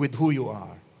do with who you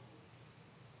are.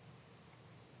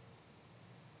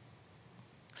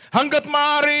 Hanggat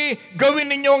maaari,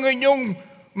 gawin ninyo ang inyong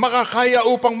makakaya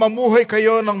upang mamuhay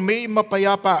kayo ng may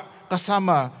mapayapa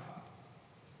kasama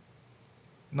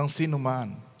ng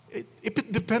sinuman. If it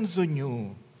depends on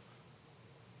you,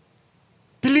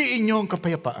 piliin niyo ang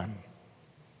kapayapaan.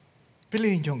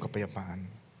 Piliin niyo ang kapayapaan.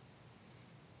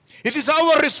 It is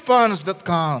our response that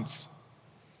counts.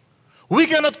 We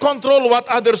cannot control what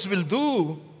others will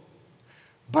do,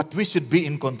 but we should be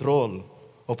in control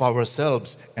of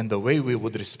ourselves and the way we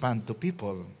would respond to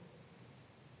people.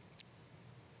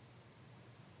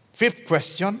 Fifth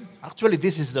question. Actually,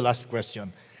 this is the last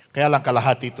question. Kaya lang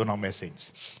kalahati ito ng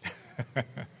message.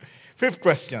 Fifth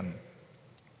question.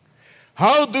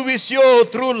 How do we show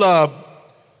true love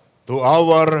to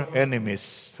our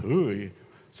enemies? Uy,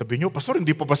 sabi niyo, Pastor,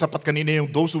 hindi pa ba sapat kanina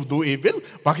yung those who do evil?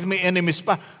 Bakit may enemies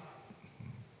pa?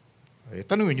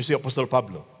 Tanungin niyo si Apostol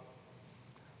Pablo.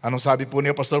 Anong sabi po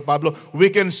ni Apostol Pablo? We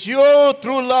can show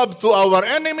true love to our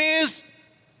enemies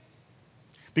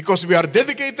because we are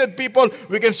dedicated people.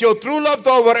 We can show true love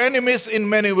to our enemies in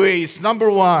many ways.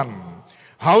 Number one,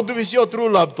 how do we show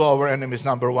true love to our enemies?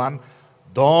 Number one,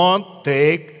 don't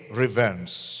take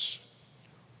revenge.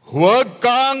 Huwag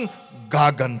kang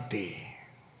gaganti.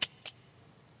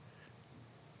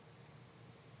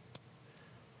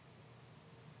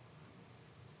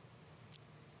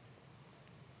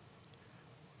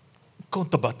 Kung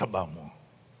taba-taba mo.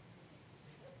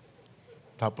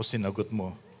 Tapos sinagot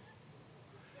mo,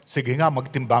 sige nga,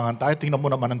 magtimbangan tayo. Tingnan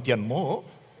mo naman ang tiyan mo. Oh.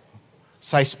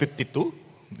 Size 52.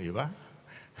 Di ba?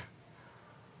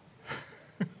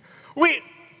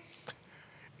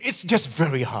 It's just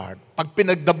very hard. Pag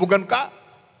pinagdabugan ka,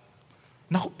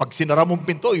 naku, pag sinara mong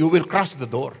pinto, you will crash the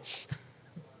door.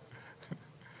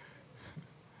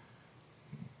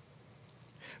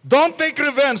 Don't take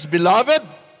revenge,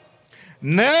 beloved.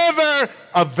 Never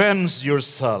avenge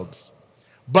yourselves,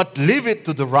 but leave it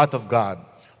to the wrath of God.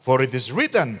 For it is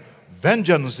written,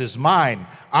 vengeance is mine,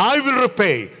 I will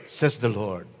repay, says the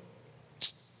Lord.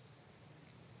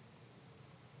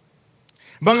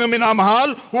 Mga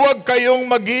minamahal, huwag kayong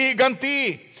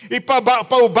magiganti.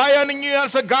 Paubayan ninyo yan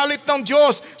sa galit ng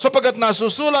Diyos, sapagkat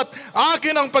nasusulat,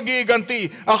 akin ang pagiganti,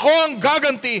 ako ang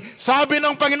gaganti, sabi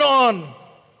ng Panginoon.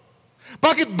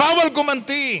 Bakit bawal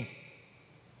gumanti?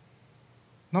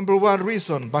 Number one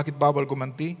reason, bakit bawal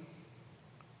gumanti?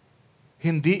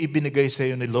 Hindi ibinigay sa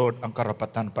iyo ni Lord ang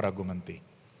karapatan para gumanti.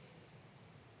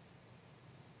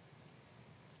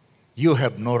 You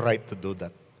have no right to do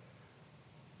that.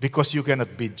 Because you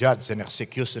cannot be judge and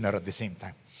executioner at the same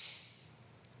time.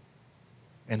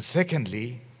 And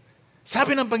secondly,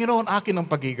 sabi ng Panginoon, akin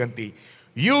ang pagiganti.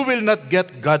 You will not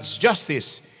get God's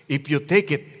justice if you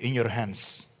take it in your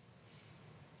hands.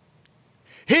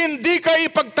 Hindi ka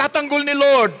ipagtatanggol ni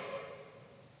Lord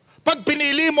pag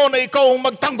pinili mo na ikaw ang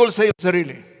magtanggol sa iyong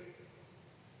sarili.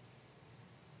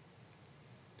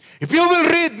 If you will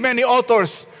read many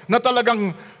authors na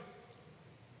talagang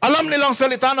alam nilang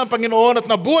salita ng Panginoon at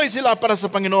nabuhay sila para sa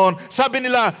Panginoon,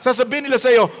 sasabihin nila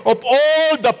sa iyo, of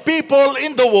all the people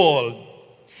in the world,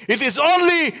 it is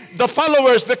only the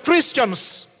followers, the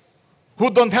Christians,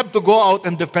 who don't have to go out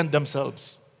and defend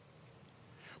themselves.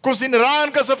 Kung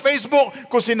siniraan ka sa Facebook,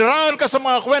 kung siniraan ka sa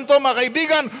mga kwento, mga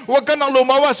kaibigan, huwag ka nang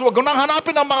lumawas, huwag ka nang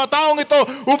hanapin ang mga taong ito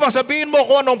upang sabihin mo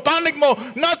kung anong panig mo.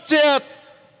 Not yet.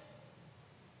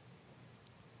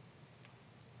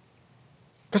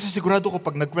 Kasi sigurado ko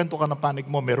pag nagkwento ka ng panig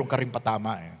mo, meron ka rin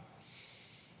patama eh.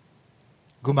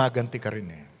 Gumaganti ka rin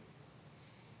eh.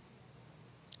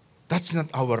 That's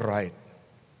not our right.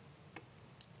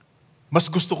 Mas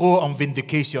gusto ko ang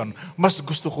vindication. Mas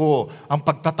gusto ko ang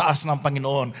pagtataas ng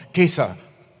Panginoon kaysa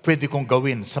pwede kong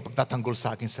gawin sa pagtatanggol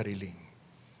sa aking sarili.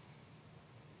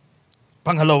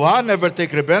 Pangalawa, never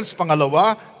take revenge.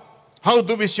 Pangalawa, how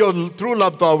do we show true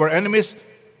love to our enemies?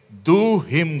 Do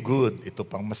him good. Ito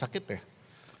pang masakit eh.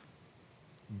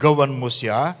 Gawan mo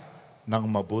siya ng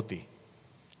mabuti.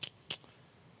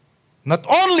 Not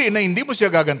only na hindi mo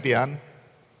siya gagantihan,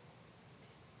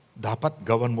 dapat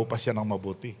gawan mo pa siya ng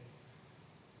mabuti.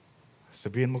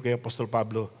 Sabihin mo kay Apostol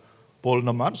Pablo, Paul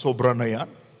naman, sobra na yan.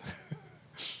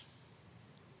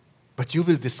 But you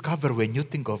will discover when you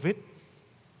think of it,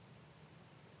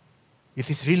 it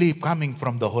is really coming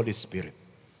from the Holy Spirit.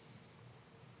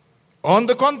 On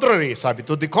the contrary, sabi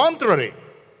to the contrary,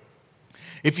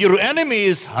 if your enemy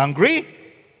is hungry,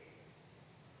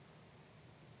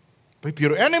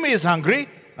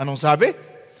 anong sabi?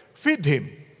 Feed him.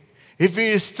 If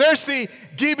he is thirsty,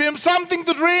 give him something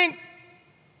to drink.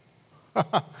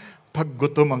 Pag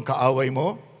gutom ang kaaway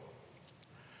mo,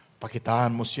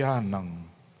 pakitaan mo siya ng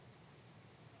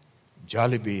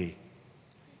Jollibee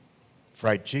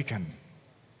fried chicken.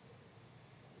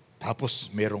 Tapos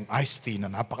merong iced tea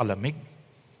na napakalamig.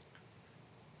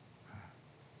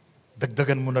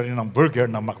 Dagdagan mo na rin ng burger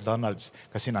ng McDonald's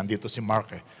kasi nandito si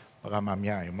Mark eh. Baka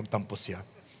mamaya magtampo siya.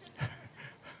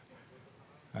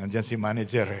 Andiyan si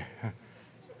manager eh.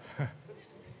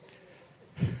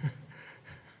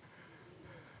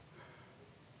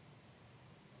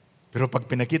 Pero pag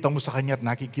pinakita mo sa kanya at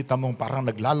nakikita mong parang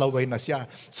naglalaway na siya,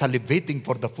 salivating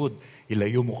for the food,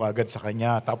 ilayo mo kaagad sa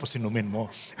kanya, tapos inumin mo.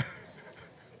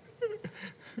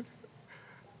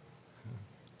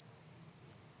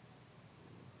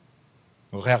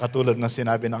 O kaya katulad ng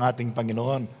sinabi ng ating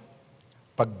Panginoon,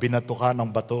 pag binato ka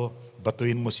ng bato,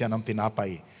 batuin mo siya ng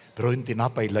tinapay. Pero yung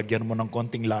tinapay, lagyan mo ng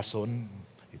konting lason.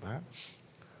 Diba?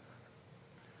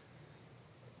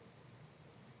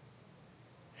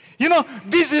 You know,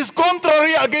 this is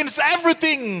contrary against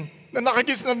everything na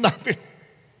nakagisnan natin.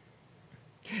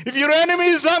 If your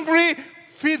enemy is hungry,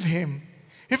 feed him.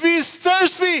 If he is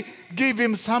thirsty, give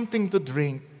him something to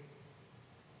drink.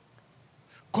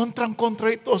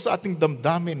 Kontrang-kontra ito sa ating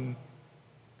damdamin.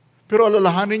 Pero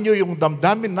alalahanin niyo, yung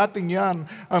damdamin natin yan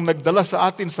ang nagdala sa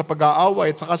atin sa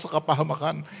pag-aaway at saka sa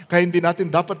kapahamakan. Kaya hindi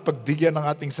natin dapat pagbigyan ng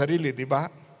ating sarili, di ba?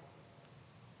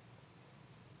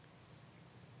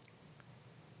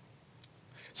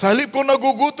 Sa halip kung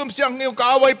nagugutom siyang iyong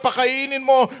kaaway, pakainin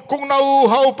mo. Kung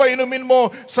nauuhaw, painumin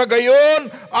mo. Sa gayon,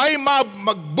 ay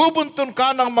magbubuntun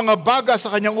ka ng mga baga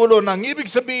sa kanyang ulo. Nang ibig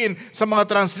sabihin sa mga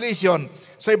translation,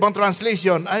 sa ibang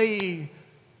translation, ay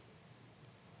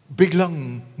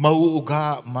biglang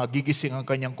mauuga, magigising ang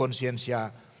kanyang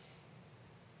konsyensya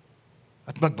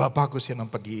at magbabago siya ng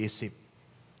pag-iisip.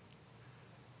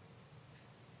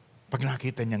 Pag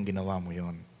nakita niyang ginawa mo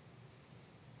yon.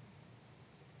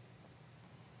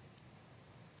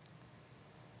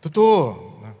 Totoo.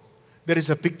 There is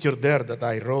a picture there that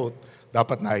I wrote.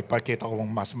 Dapat na ipakita ko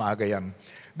mas maaga yan.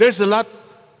 There's a lot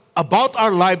about our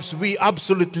lives we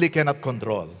absolutely cannot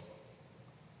control.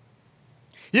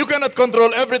 You cannot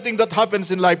control everything that happens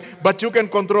in life, but you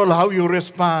can control how you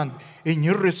respond. In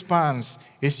your response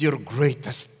is your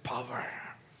greatest power.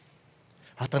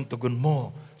 At ang tugon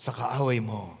mo sa kaaway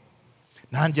mo,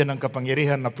 nandiyan ang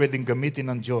kapangyarihan na pwedeng gamitin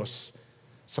ng Diyos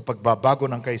sa pagbabago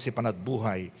ng kaisipan at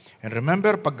buhay. And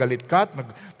remember, pag galit ka at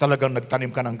talagang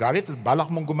nagtanim ka ng galit at balak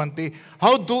mong gumanti,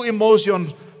 how do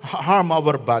emotions harm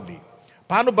our body?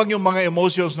 Paano bang yung mga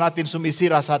emotions natin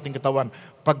sumisira sa ating katawan?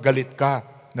 Pag galit ka,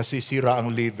 nasisira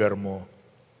ang liver mo.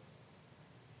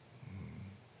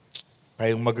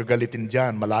 Kaya yung magagalitin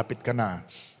dyan, malapit ka na.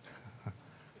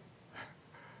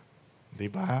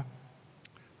 Diba?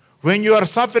 When you are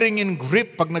suffering in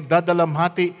grief, pag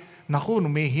nagdadalamhati, naku,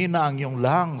 humihina ang iyong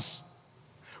lungs.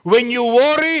 When you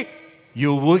worry,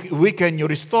 you weaken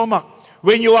your stomach.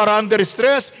 When you are under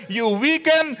stress, you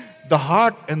weaken the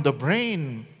heart and the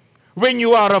brain. When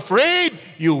you are afraid,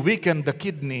 you weaken the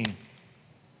kidney.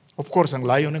 Of course, ang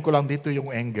layunin ko lang dito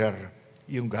yung anger,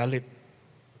 yung galit.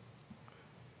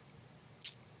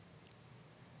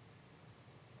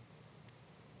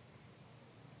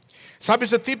 Sabi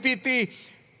sa TPT,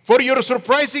 for your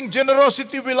surprising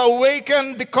generosity will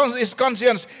awaken his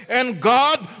conscience, and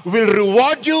God will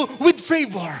reward you with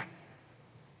favor.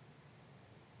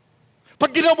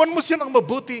 Pag ginawan mo siya ng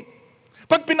mabuti,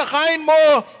 pag pinakain mo,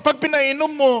 pag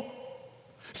pinainom mo,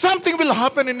 something will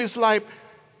happen in his life.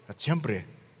 At siyempre,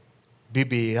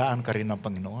 bibiyaan ka rin ng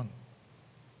Panginoon.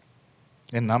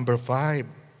 And number 5,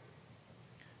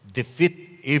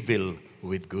 defeat evil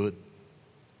with good.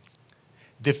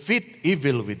 Defeat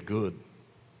evil with good.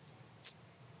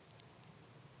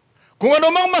 Kung ano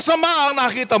mang masama ang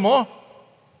nakita mo,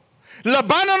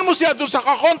 labanan mo siya doon sa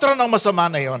kakontra ng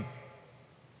masama na yon.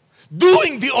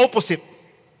 Doing the opposite.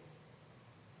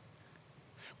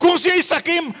 Kung siya'y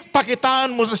sakim,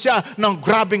 pakitaan mo na siya ng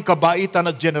grabing kabaitan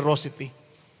at generosity.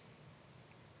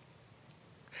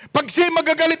 Pag siya'y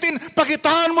magagalitin,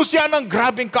 pakitaan mo siya ng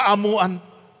grabing kaamuan.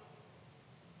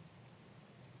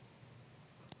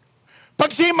 Pag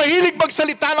siya'y mahilig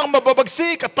magsalita ng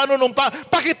mababagsik at panunumpa,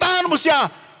 pakitaan mo siya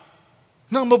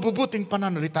ng mabubuting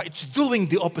pananalita. It's doing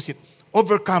the opposite.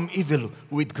 Overcome evil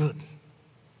with good.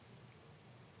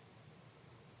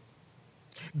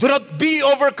 Do not be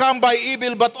overcome by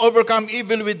evil, but overcome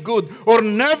evil with good. Or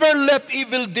never let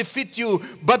evil defeat you,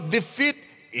 but defeat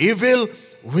evil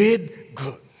with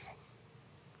good.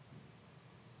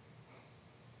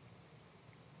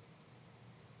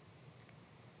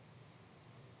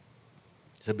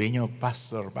 Sabihin niyo,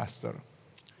 Pastor,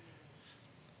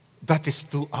 that is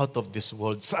too out of this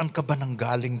world. Saan ka ba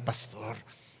nanggaling, Pastor?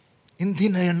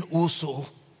 Hindi na yan uso.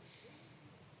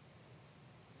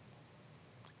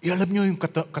 Alam niyo yung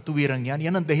katuwiran yan.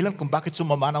 Yan ang dahilan kung bakit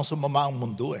sumama ang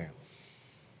mundo eh.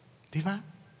 Di ba?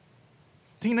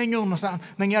 Tingnan niyo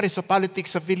nangyari sa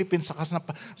politics sa Philippines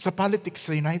sa politics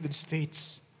sa United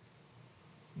States.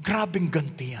 Grabing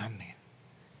ganti yan eh.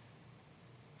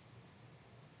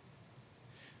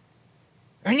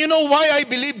 And you know why I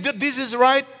believe that this is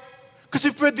right? Kasi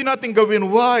pwede natin gawin.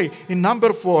 Why? In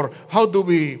number 4, how do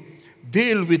we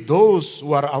deal with those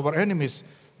who are our enemies?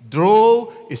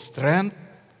 Draw strength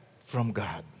from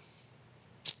God.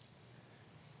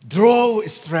 Draw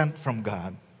strength from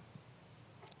God.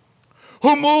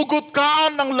 Humugot ka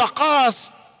ng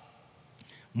lakas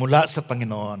mula sa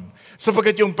Panginoon.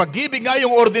 Sapagkat yung pag-ibig nga,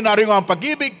 yung ordinaryo nga ang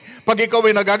pag-ibig, pag ikaw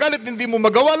ay nagagalit, hindi mo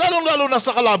magawa, lalong-lalo na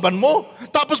sa kalaban mo.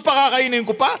 Tapos pakakainin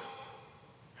ko pa.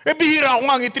 Bihira ako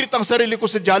nga i-treat ang sarili ko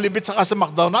sa Jollibee, saka sa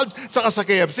McDonald's, saka sa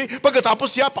KFC. Pagkatapos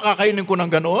siya, pakakainin ko ng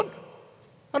ganoon.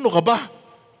 Ano ka ba?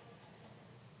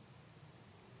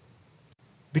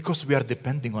 Because we are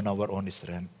depending on our own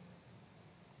strength.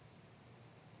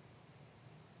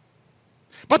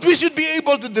 But we should be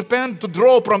able to depend, to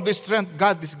draw from the strength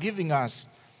God is giving us.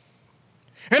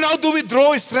 And how do we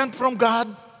draw strength from God?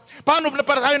 Paano na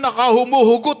para tayo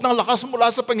nakahumuhugot ng lakas mula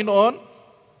sa Panginoon?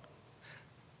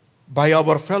 By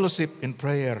our fellowship in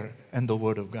prayer and the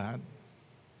Word of God.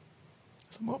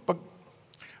 Alam mo,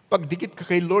 pag dikit ka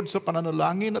kay Lord sa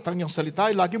pananalangin at ang iyong salita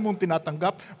ay lagi mong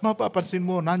tinatanggap, mapapansin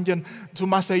mo, nandyan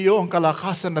sumasayo ang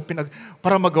kalakasan na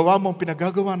para magawa mo ang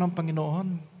pinagagawa ng Panginoon.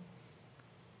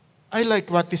 I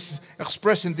like what is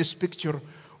expressed in this picture.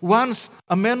 Once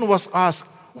a man was asked,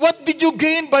 what did you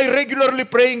gain by regularly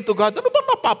praying to God? Ano bang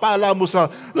napapala mo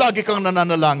sa lagi kang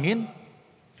nananalangin?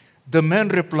 The man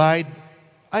replied,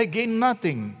 I gained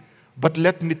nothing, but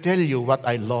let me tell you what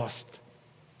I lost.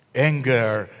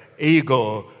 Anger,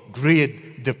 ego,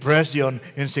 greed, depression,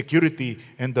 insecurity,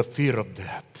 and the fear of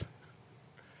death.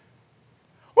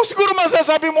 O siguro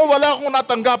masasabi mo, wala akong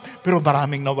natanggap, pero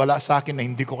maraming nawala sa akin na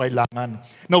hindi ko kailangan.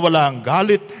 Nawala ang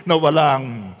galit, nawala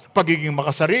ang pagiging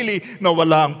makasarili,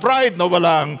 nawala ang pride,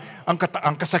 nawala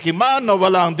ang kasakiman,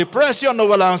 nawala ang depression,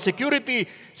 nawala ang security.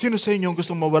 Sino sa inyo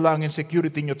gustong mawala ang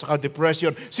insecurity nyo at saka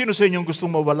depression? Sino sa inyo gustong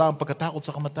mawala ang pagkatakot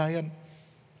sa kamatayan?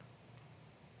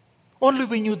 Only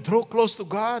when you draw close to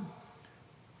God.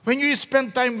 When you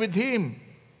spend time with Him.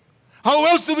 How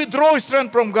else do we draw strength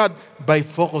from God? By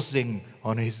focusing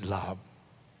on His love.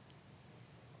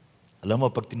 Alam mo,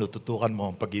 pag tinututukan mo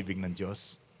ang pag-ibig ng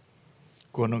Diyos,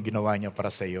 kung anong ginawa niya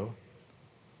para sa iyo,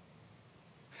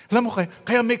 alam mo,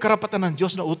 kaya may karapatan ng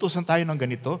Diyos na utusan tayo ng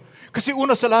ganito. Kasi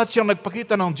una sa lahat siyang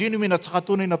nagpakita ng genuine at saka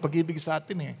tunay na pag-ibig sa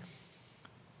atin eh.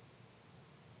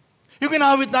 Yung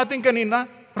ginawit natin kanina,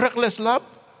 reckless love,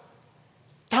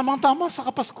 tamang-tama sa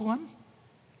Kapaskuhan.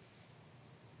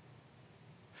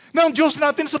 Ng Diyos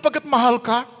natin sapagkat mahal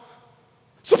ka,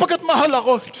 sapagkat mahal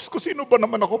ako, Diyos ko, sino ba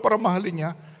naman ako para mahalin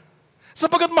niya?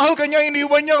 Sapagkat mahal ka niya,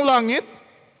 iniwan niya ang langit.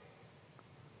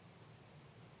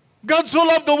 God so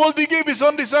loved the world, He gave His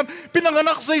only Son,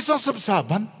 pinanganak sa isang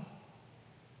sabsaban.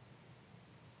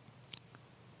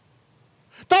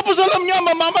 Tapos alam niya,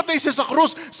 mamamatay siya sa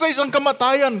krus sa isang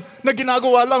kamatayan na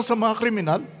ginagawa lang sa mga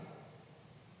kriminal.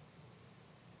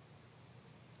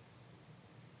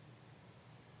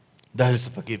 Dahil sa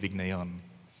pag-ibig na yon,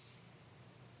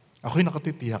 ako'y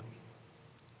nakatitiyak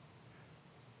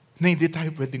na hindi tayo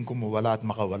pwedeng kumuwala at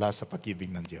makawala sa pag-ibig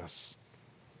ng Diyos.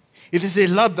 It is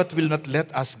a love that will not let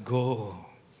us go.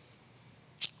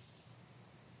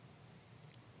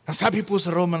 Ang sabi po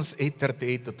sa Romans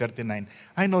 8:38 to 39,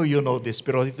 I know you know this,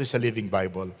 pero ito sa Living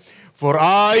Bible. For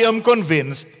I am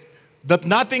convinced that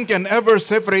nothing can ever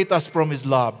separate us from His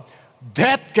love.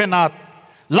 Death cannot,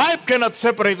 life cannot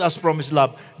separate us from His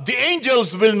love. The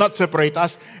angels will not separate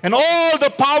us, and all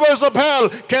the powers of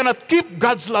hell cannot keep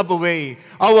God's love away.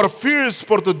 Our fears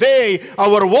for today,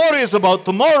 our worries about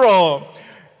tomorrow,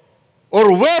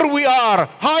 or where we are,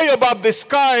 high above the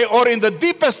sky or in the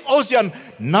deepest ocean,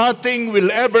 nothing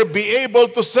will ever be able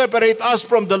to separate us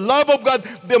from the love of God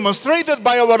demonstrated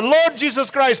by our Lord Jesus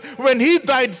Christ when He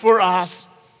died for us.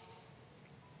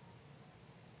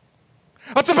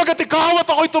 At sapagkat ikaw at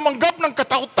ako'y tumanggap ng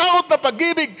katakot-takot na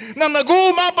pag-ibig, ng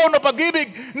nag-uumapaw na pag-ibig,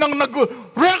 ng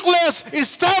reckless,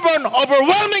 stubborn,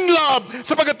 overwhelming love,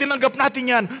 sapagkat tinanggap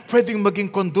natin yan, pwedeng maging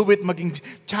conduit, maging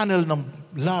channel ng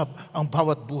love ang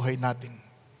bawat buhay natin.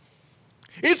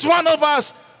 Each one of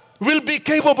us will be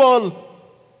capable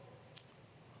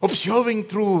of showing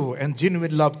true and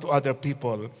genuine love to other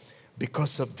people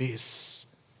because of this.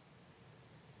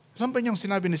 Alam ba niyong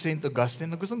sinabi ni Saint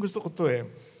Augustine? Gusto ko to eh.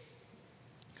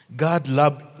 God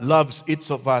loves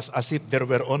each of us as if there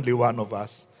were only one of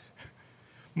us.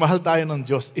 Mahal tayo ng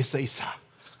Diyos isa-isa.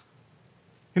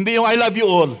 Hindi yung I love you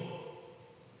all.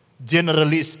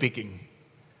 Generally speaking.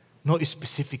 No,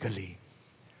 specifically.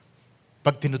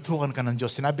 Pag tinutukan ka ng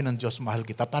Diyos, sinabi ng Diyos, mahal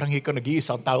kita, parang ikaw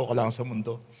nag-iisang tao ka lang sa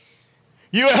mundo.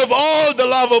 You have all the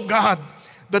love of God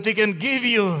that He can give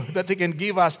you, that He can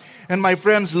give us. And my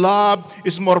friends, love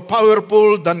is more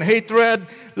powerful than hatred.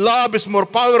 Love is more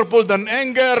powerful than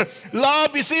anger.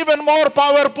 Love is even more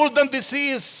powerful than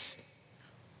disease.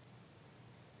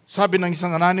 Sabi ng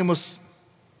isang anonymous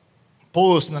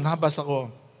post na nabasa ko,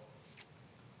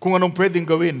 kung anong pwedeng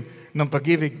gawin ng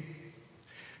pag-ibig.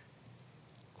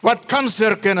 What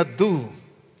cancer cannot do,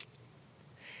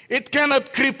 it cannot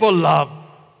cripple love.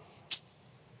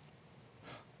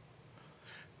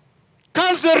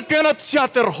 Cancer cannot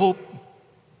shatter hope.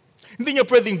 Hindi niya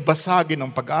pwedeng basagin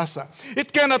ang pag-asa. It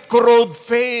cannot corrode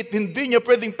faith. Hindi niya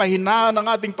pwedeng pahinaan ang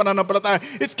ating pananampalataya.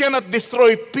 It cannot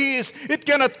destroy peace. It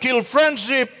cannot kill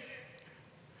friendship.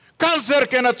 Cancer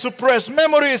cannot suppress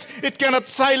memories. It cannot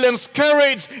silence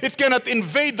courage. It cannot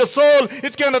invade the soul.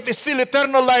 It cannot steal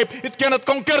eternal life. It cannot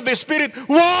conquer the spirit.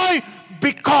 Why?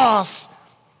 Because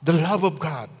the love of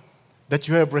God that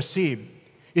you have received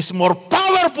is more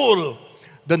powerful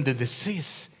than the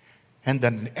disease and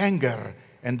than anger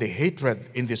and the hatred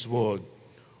in this world.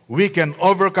 We can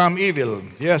overcome evil.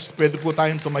 Yes, pwede po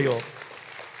tayong tumayo.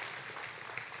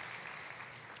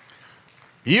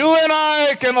 You and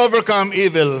I can overcome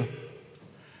evil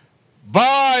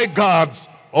by God's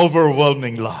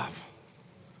overwhelming love.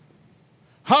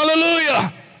 Hallelujah!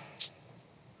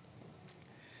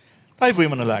 Tayo po'y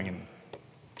manalangin.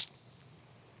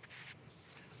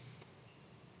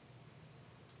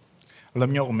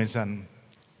 Alam niyo kung minsan,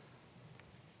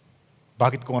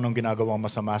 bakit kung anong ginagawang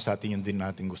masama sa atin, yun din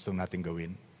natin gustong natin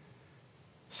gawin?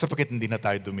 Sapagkat hindi na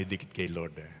tayo dumidikit kay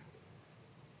Lord.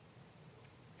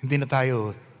 Hindi na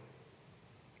tayo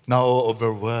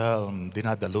na-overwhelm,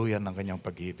 dinadaluyan ng kanyang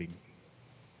pag-ibig.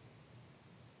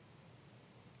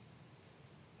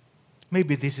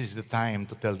 Maybe this is the time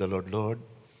to tell the Lord, Lord,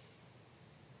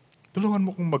 tulungan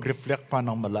mo kong mag-reflect pa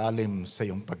ng malalim sa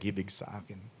iyong pag-ibig sa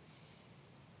akin.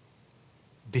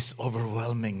 This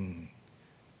overwhelming,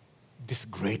 this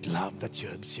great love that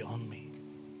you have shown me.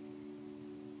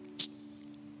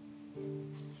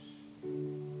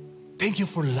 Thank you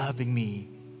for loving me.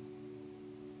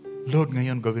 Lord,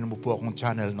 ngayon gawin mo po akong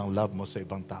channel ng love mo sa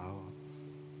ibang tao.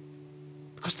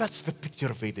 Because that's the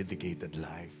picture of a dedicated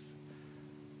life.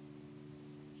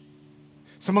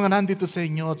 Sa mga nandito sa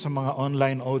inyo at sa mga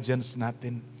online audience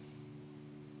natin,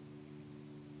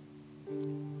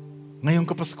 ngayong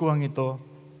Kapaskuhang ito,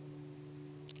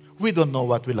 we don't know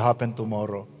what will happen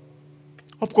tomorrow.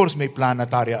 Of course, may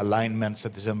planetary alignment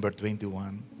sa December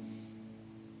 21.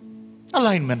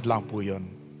 Alignment lang po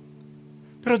yun.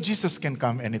 Pero Jesus can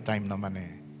come anytime naman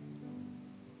eh.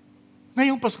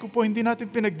 Ngayong Pasko po, hindi natin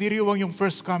pinagdiriwang yung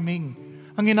first coming.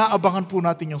 Ang inaabangan po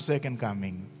natin yung second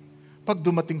coming. Pag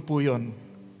dumating po yun,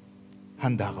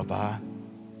 handa ka ba?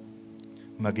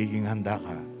 Magiging handa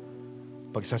ka.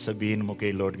 Pag sasabihin mo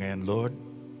kay Lord ngayon, Lord,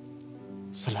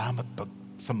 salamat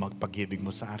sa pag-ibig mo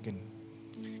sa akin.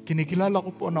 Kinikilala ko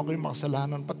po na ako'y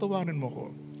makasalanan, patawarin mo ko.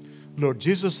 Lord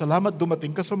Jesus, salamat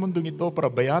dumating ka sa mundong ito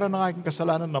para bayaran ang aking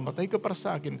kasalanan, namatay ka para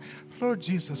sa akin. Lord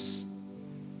Jesus,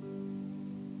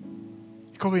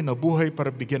 ikaw ay nabuhay para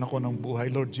bigyan ako ng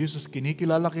buhay. Lord Jesus,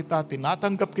 kinikilala kita,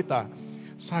 tinatanggap kita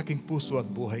sa aking puso at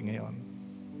buhay ngayon.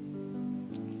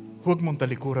 Huwag mong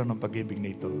talikuran ng pag-ibig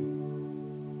na ito.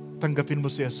 tanggapin mo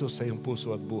si Jesus sa iyong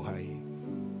puso at buhay.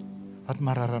 At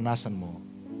mararanasan mo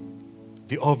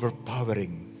the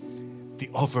overpowering,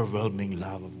 the overwhelming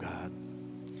love of God.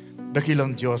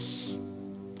 Dakilang Diyos,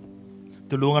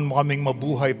 tulungan mo kaming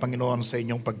mabuhay, Panginoon, sa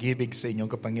inyong pag-ibig, sa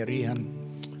inyong kapangyarihan.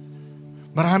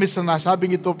 Marami sa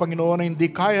nasabing ito, Panginoon, na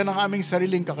hindi kaya ng aming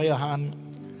sariling kakayahan.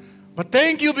 But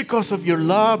thank you because of your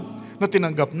love na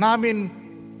tinanggap namin.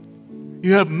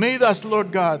 You have made us,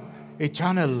 Lord God, a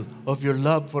channel of your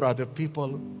love for other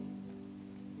people.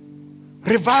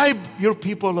 Revive your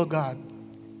people, O God.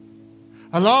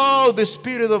 Allow the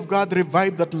Spirit of God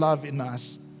revive that love in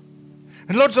us.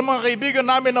 And Lord, sa mga kaibigan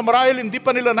namin na marahil hindi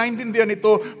pa nila naintindihan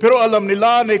ito, pero alam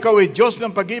nila na ikaw ay Diyos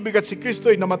ng pag-ibig at si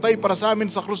Kristo ay namatay para sa amin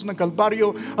sa krus ng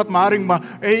Kalbaryo at maaring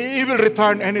He will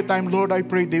return anytime. Lord, I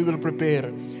pray they will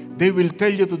prepare. They will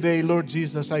tell you today, Lord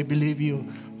Jesus, I believe you.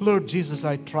 Lord Jesus,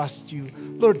 I trust you.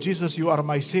 Lord Jesus, you are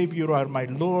my Savior, you are my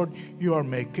Lord, you are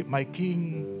my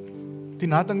King.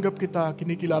 Tinatanggap kita,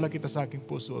 kinikilala kita sa aking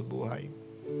puso at buhay.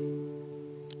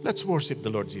 Let's worship the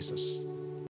Lord Jesus.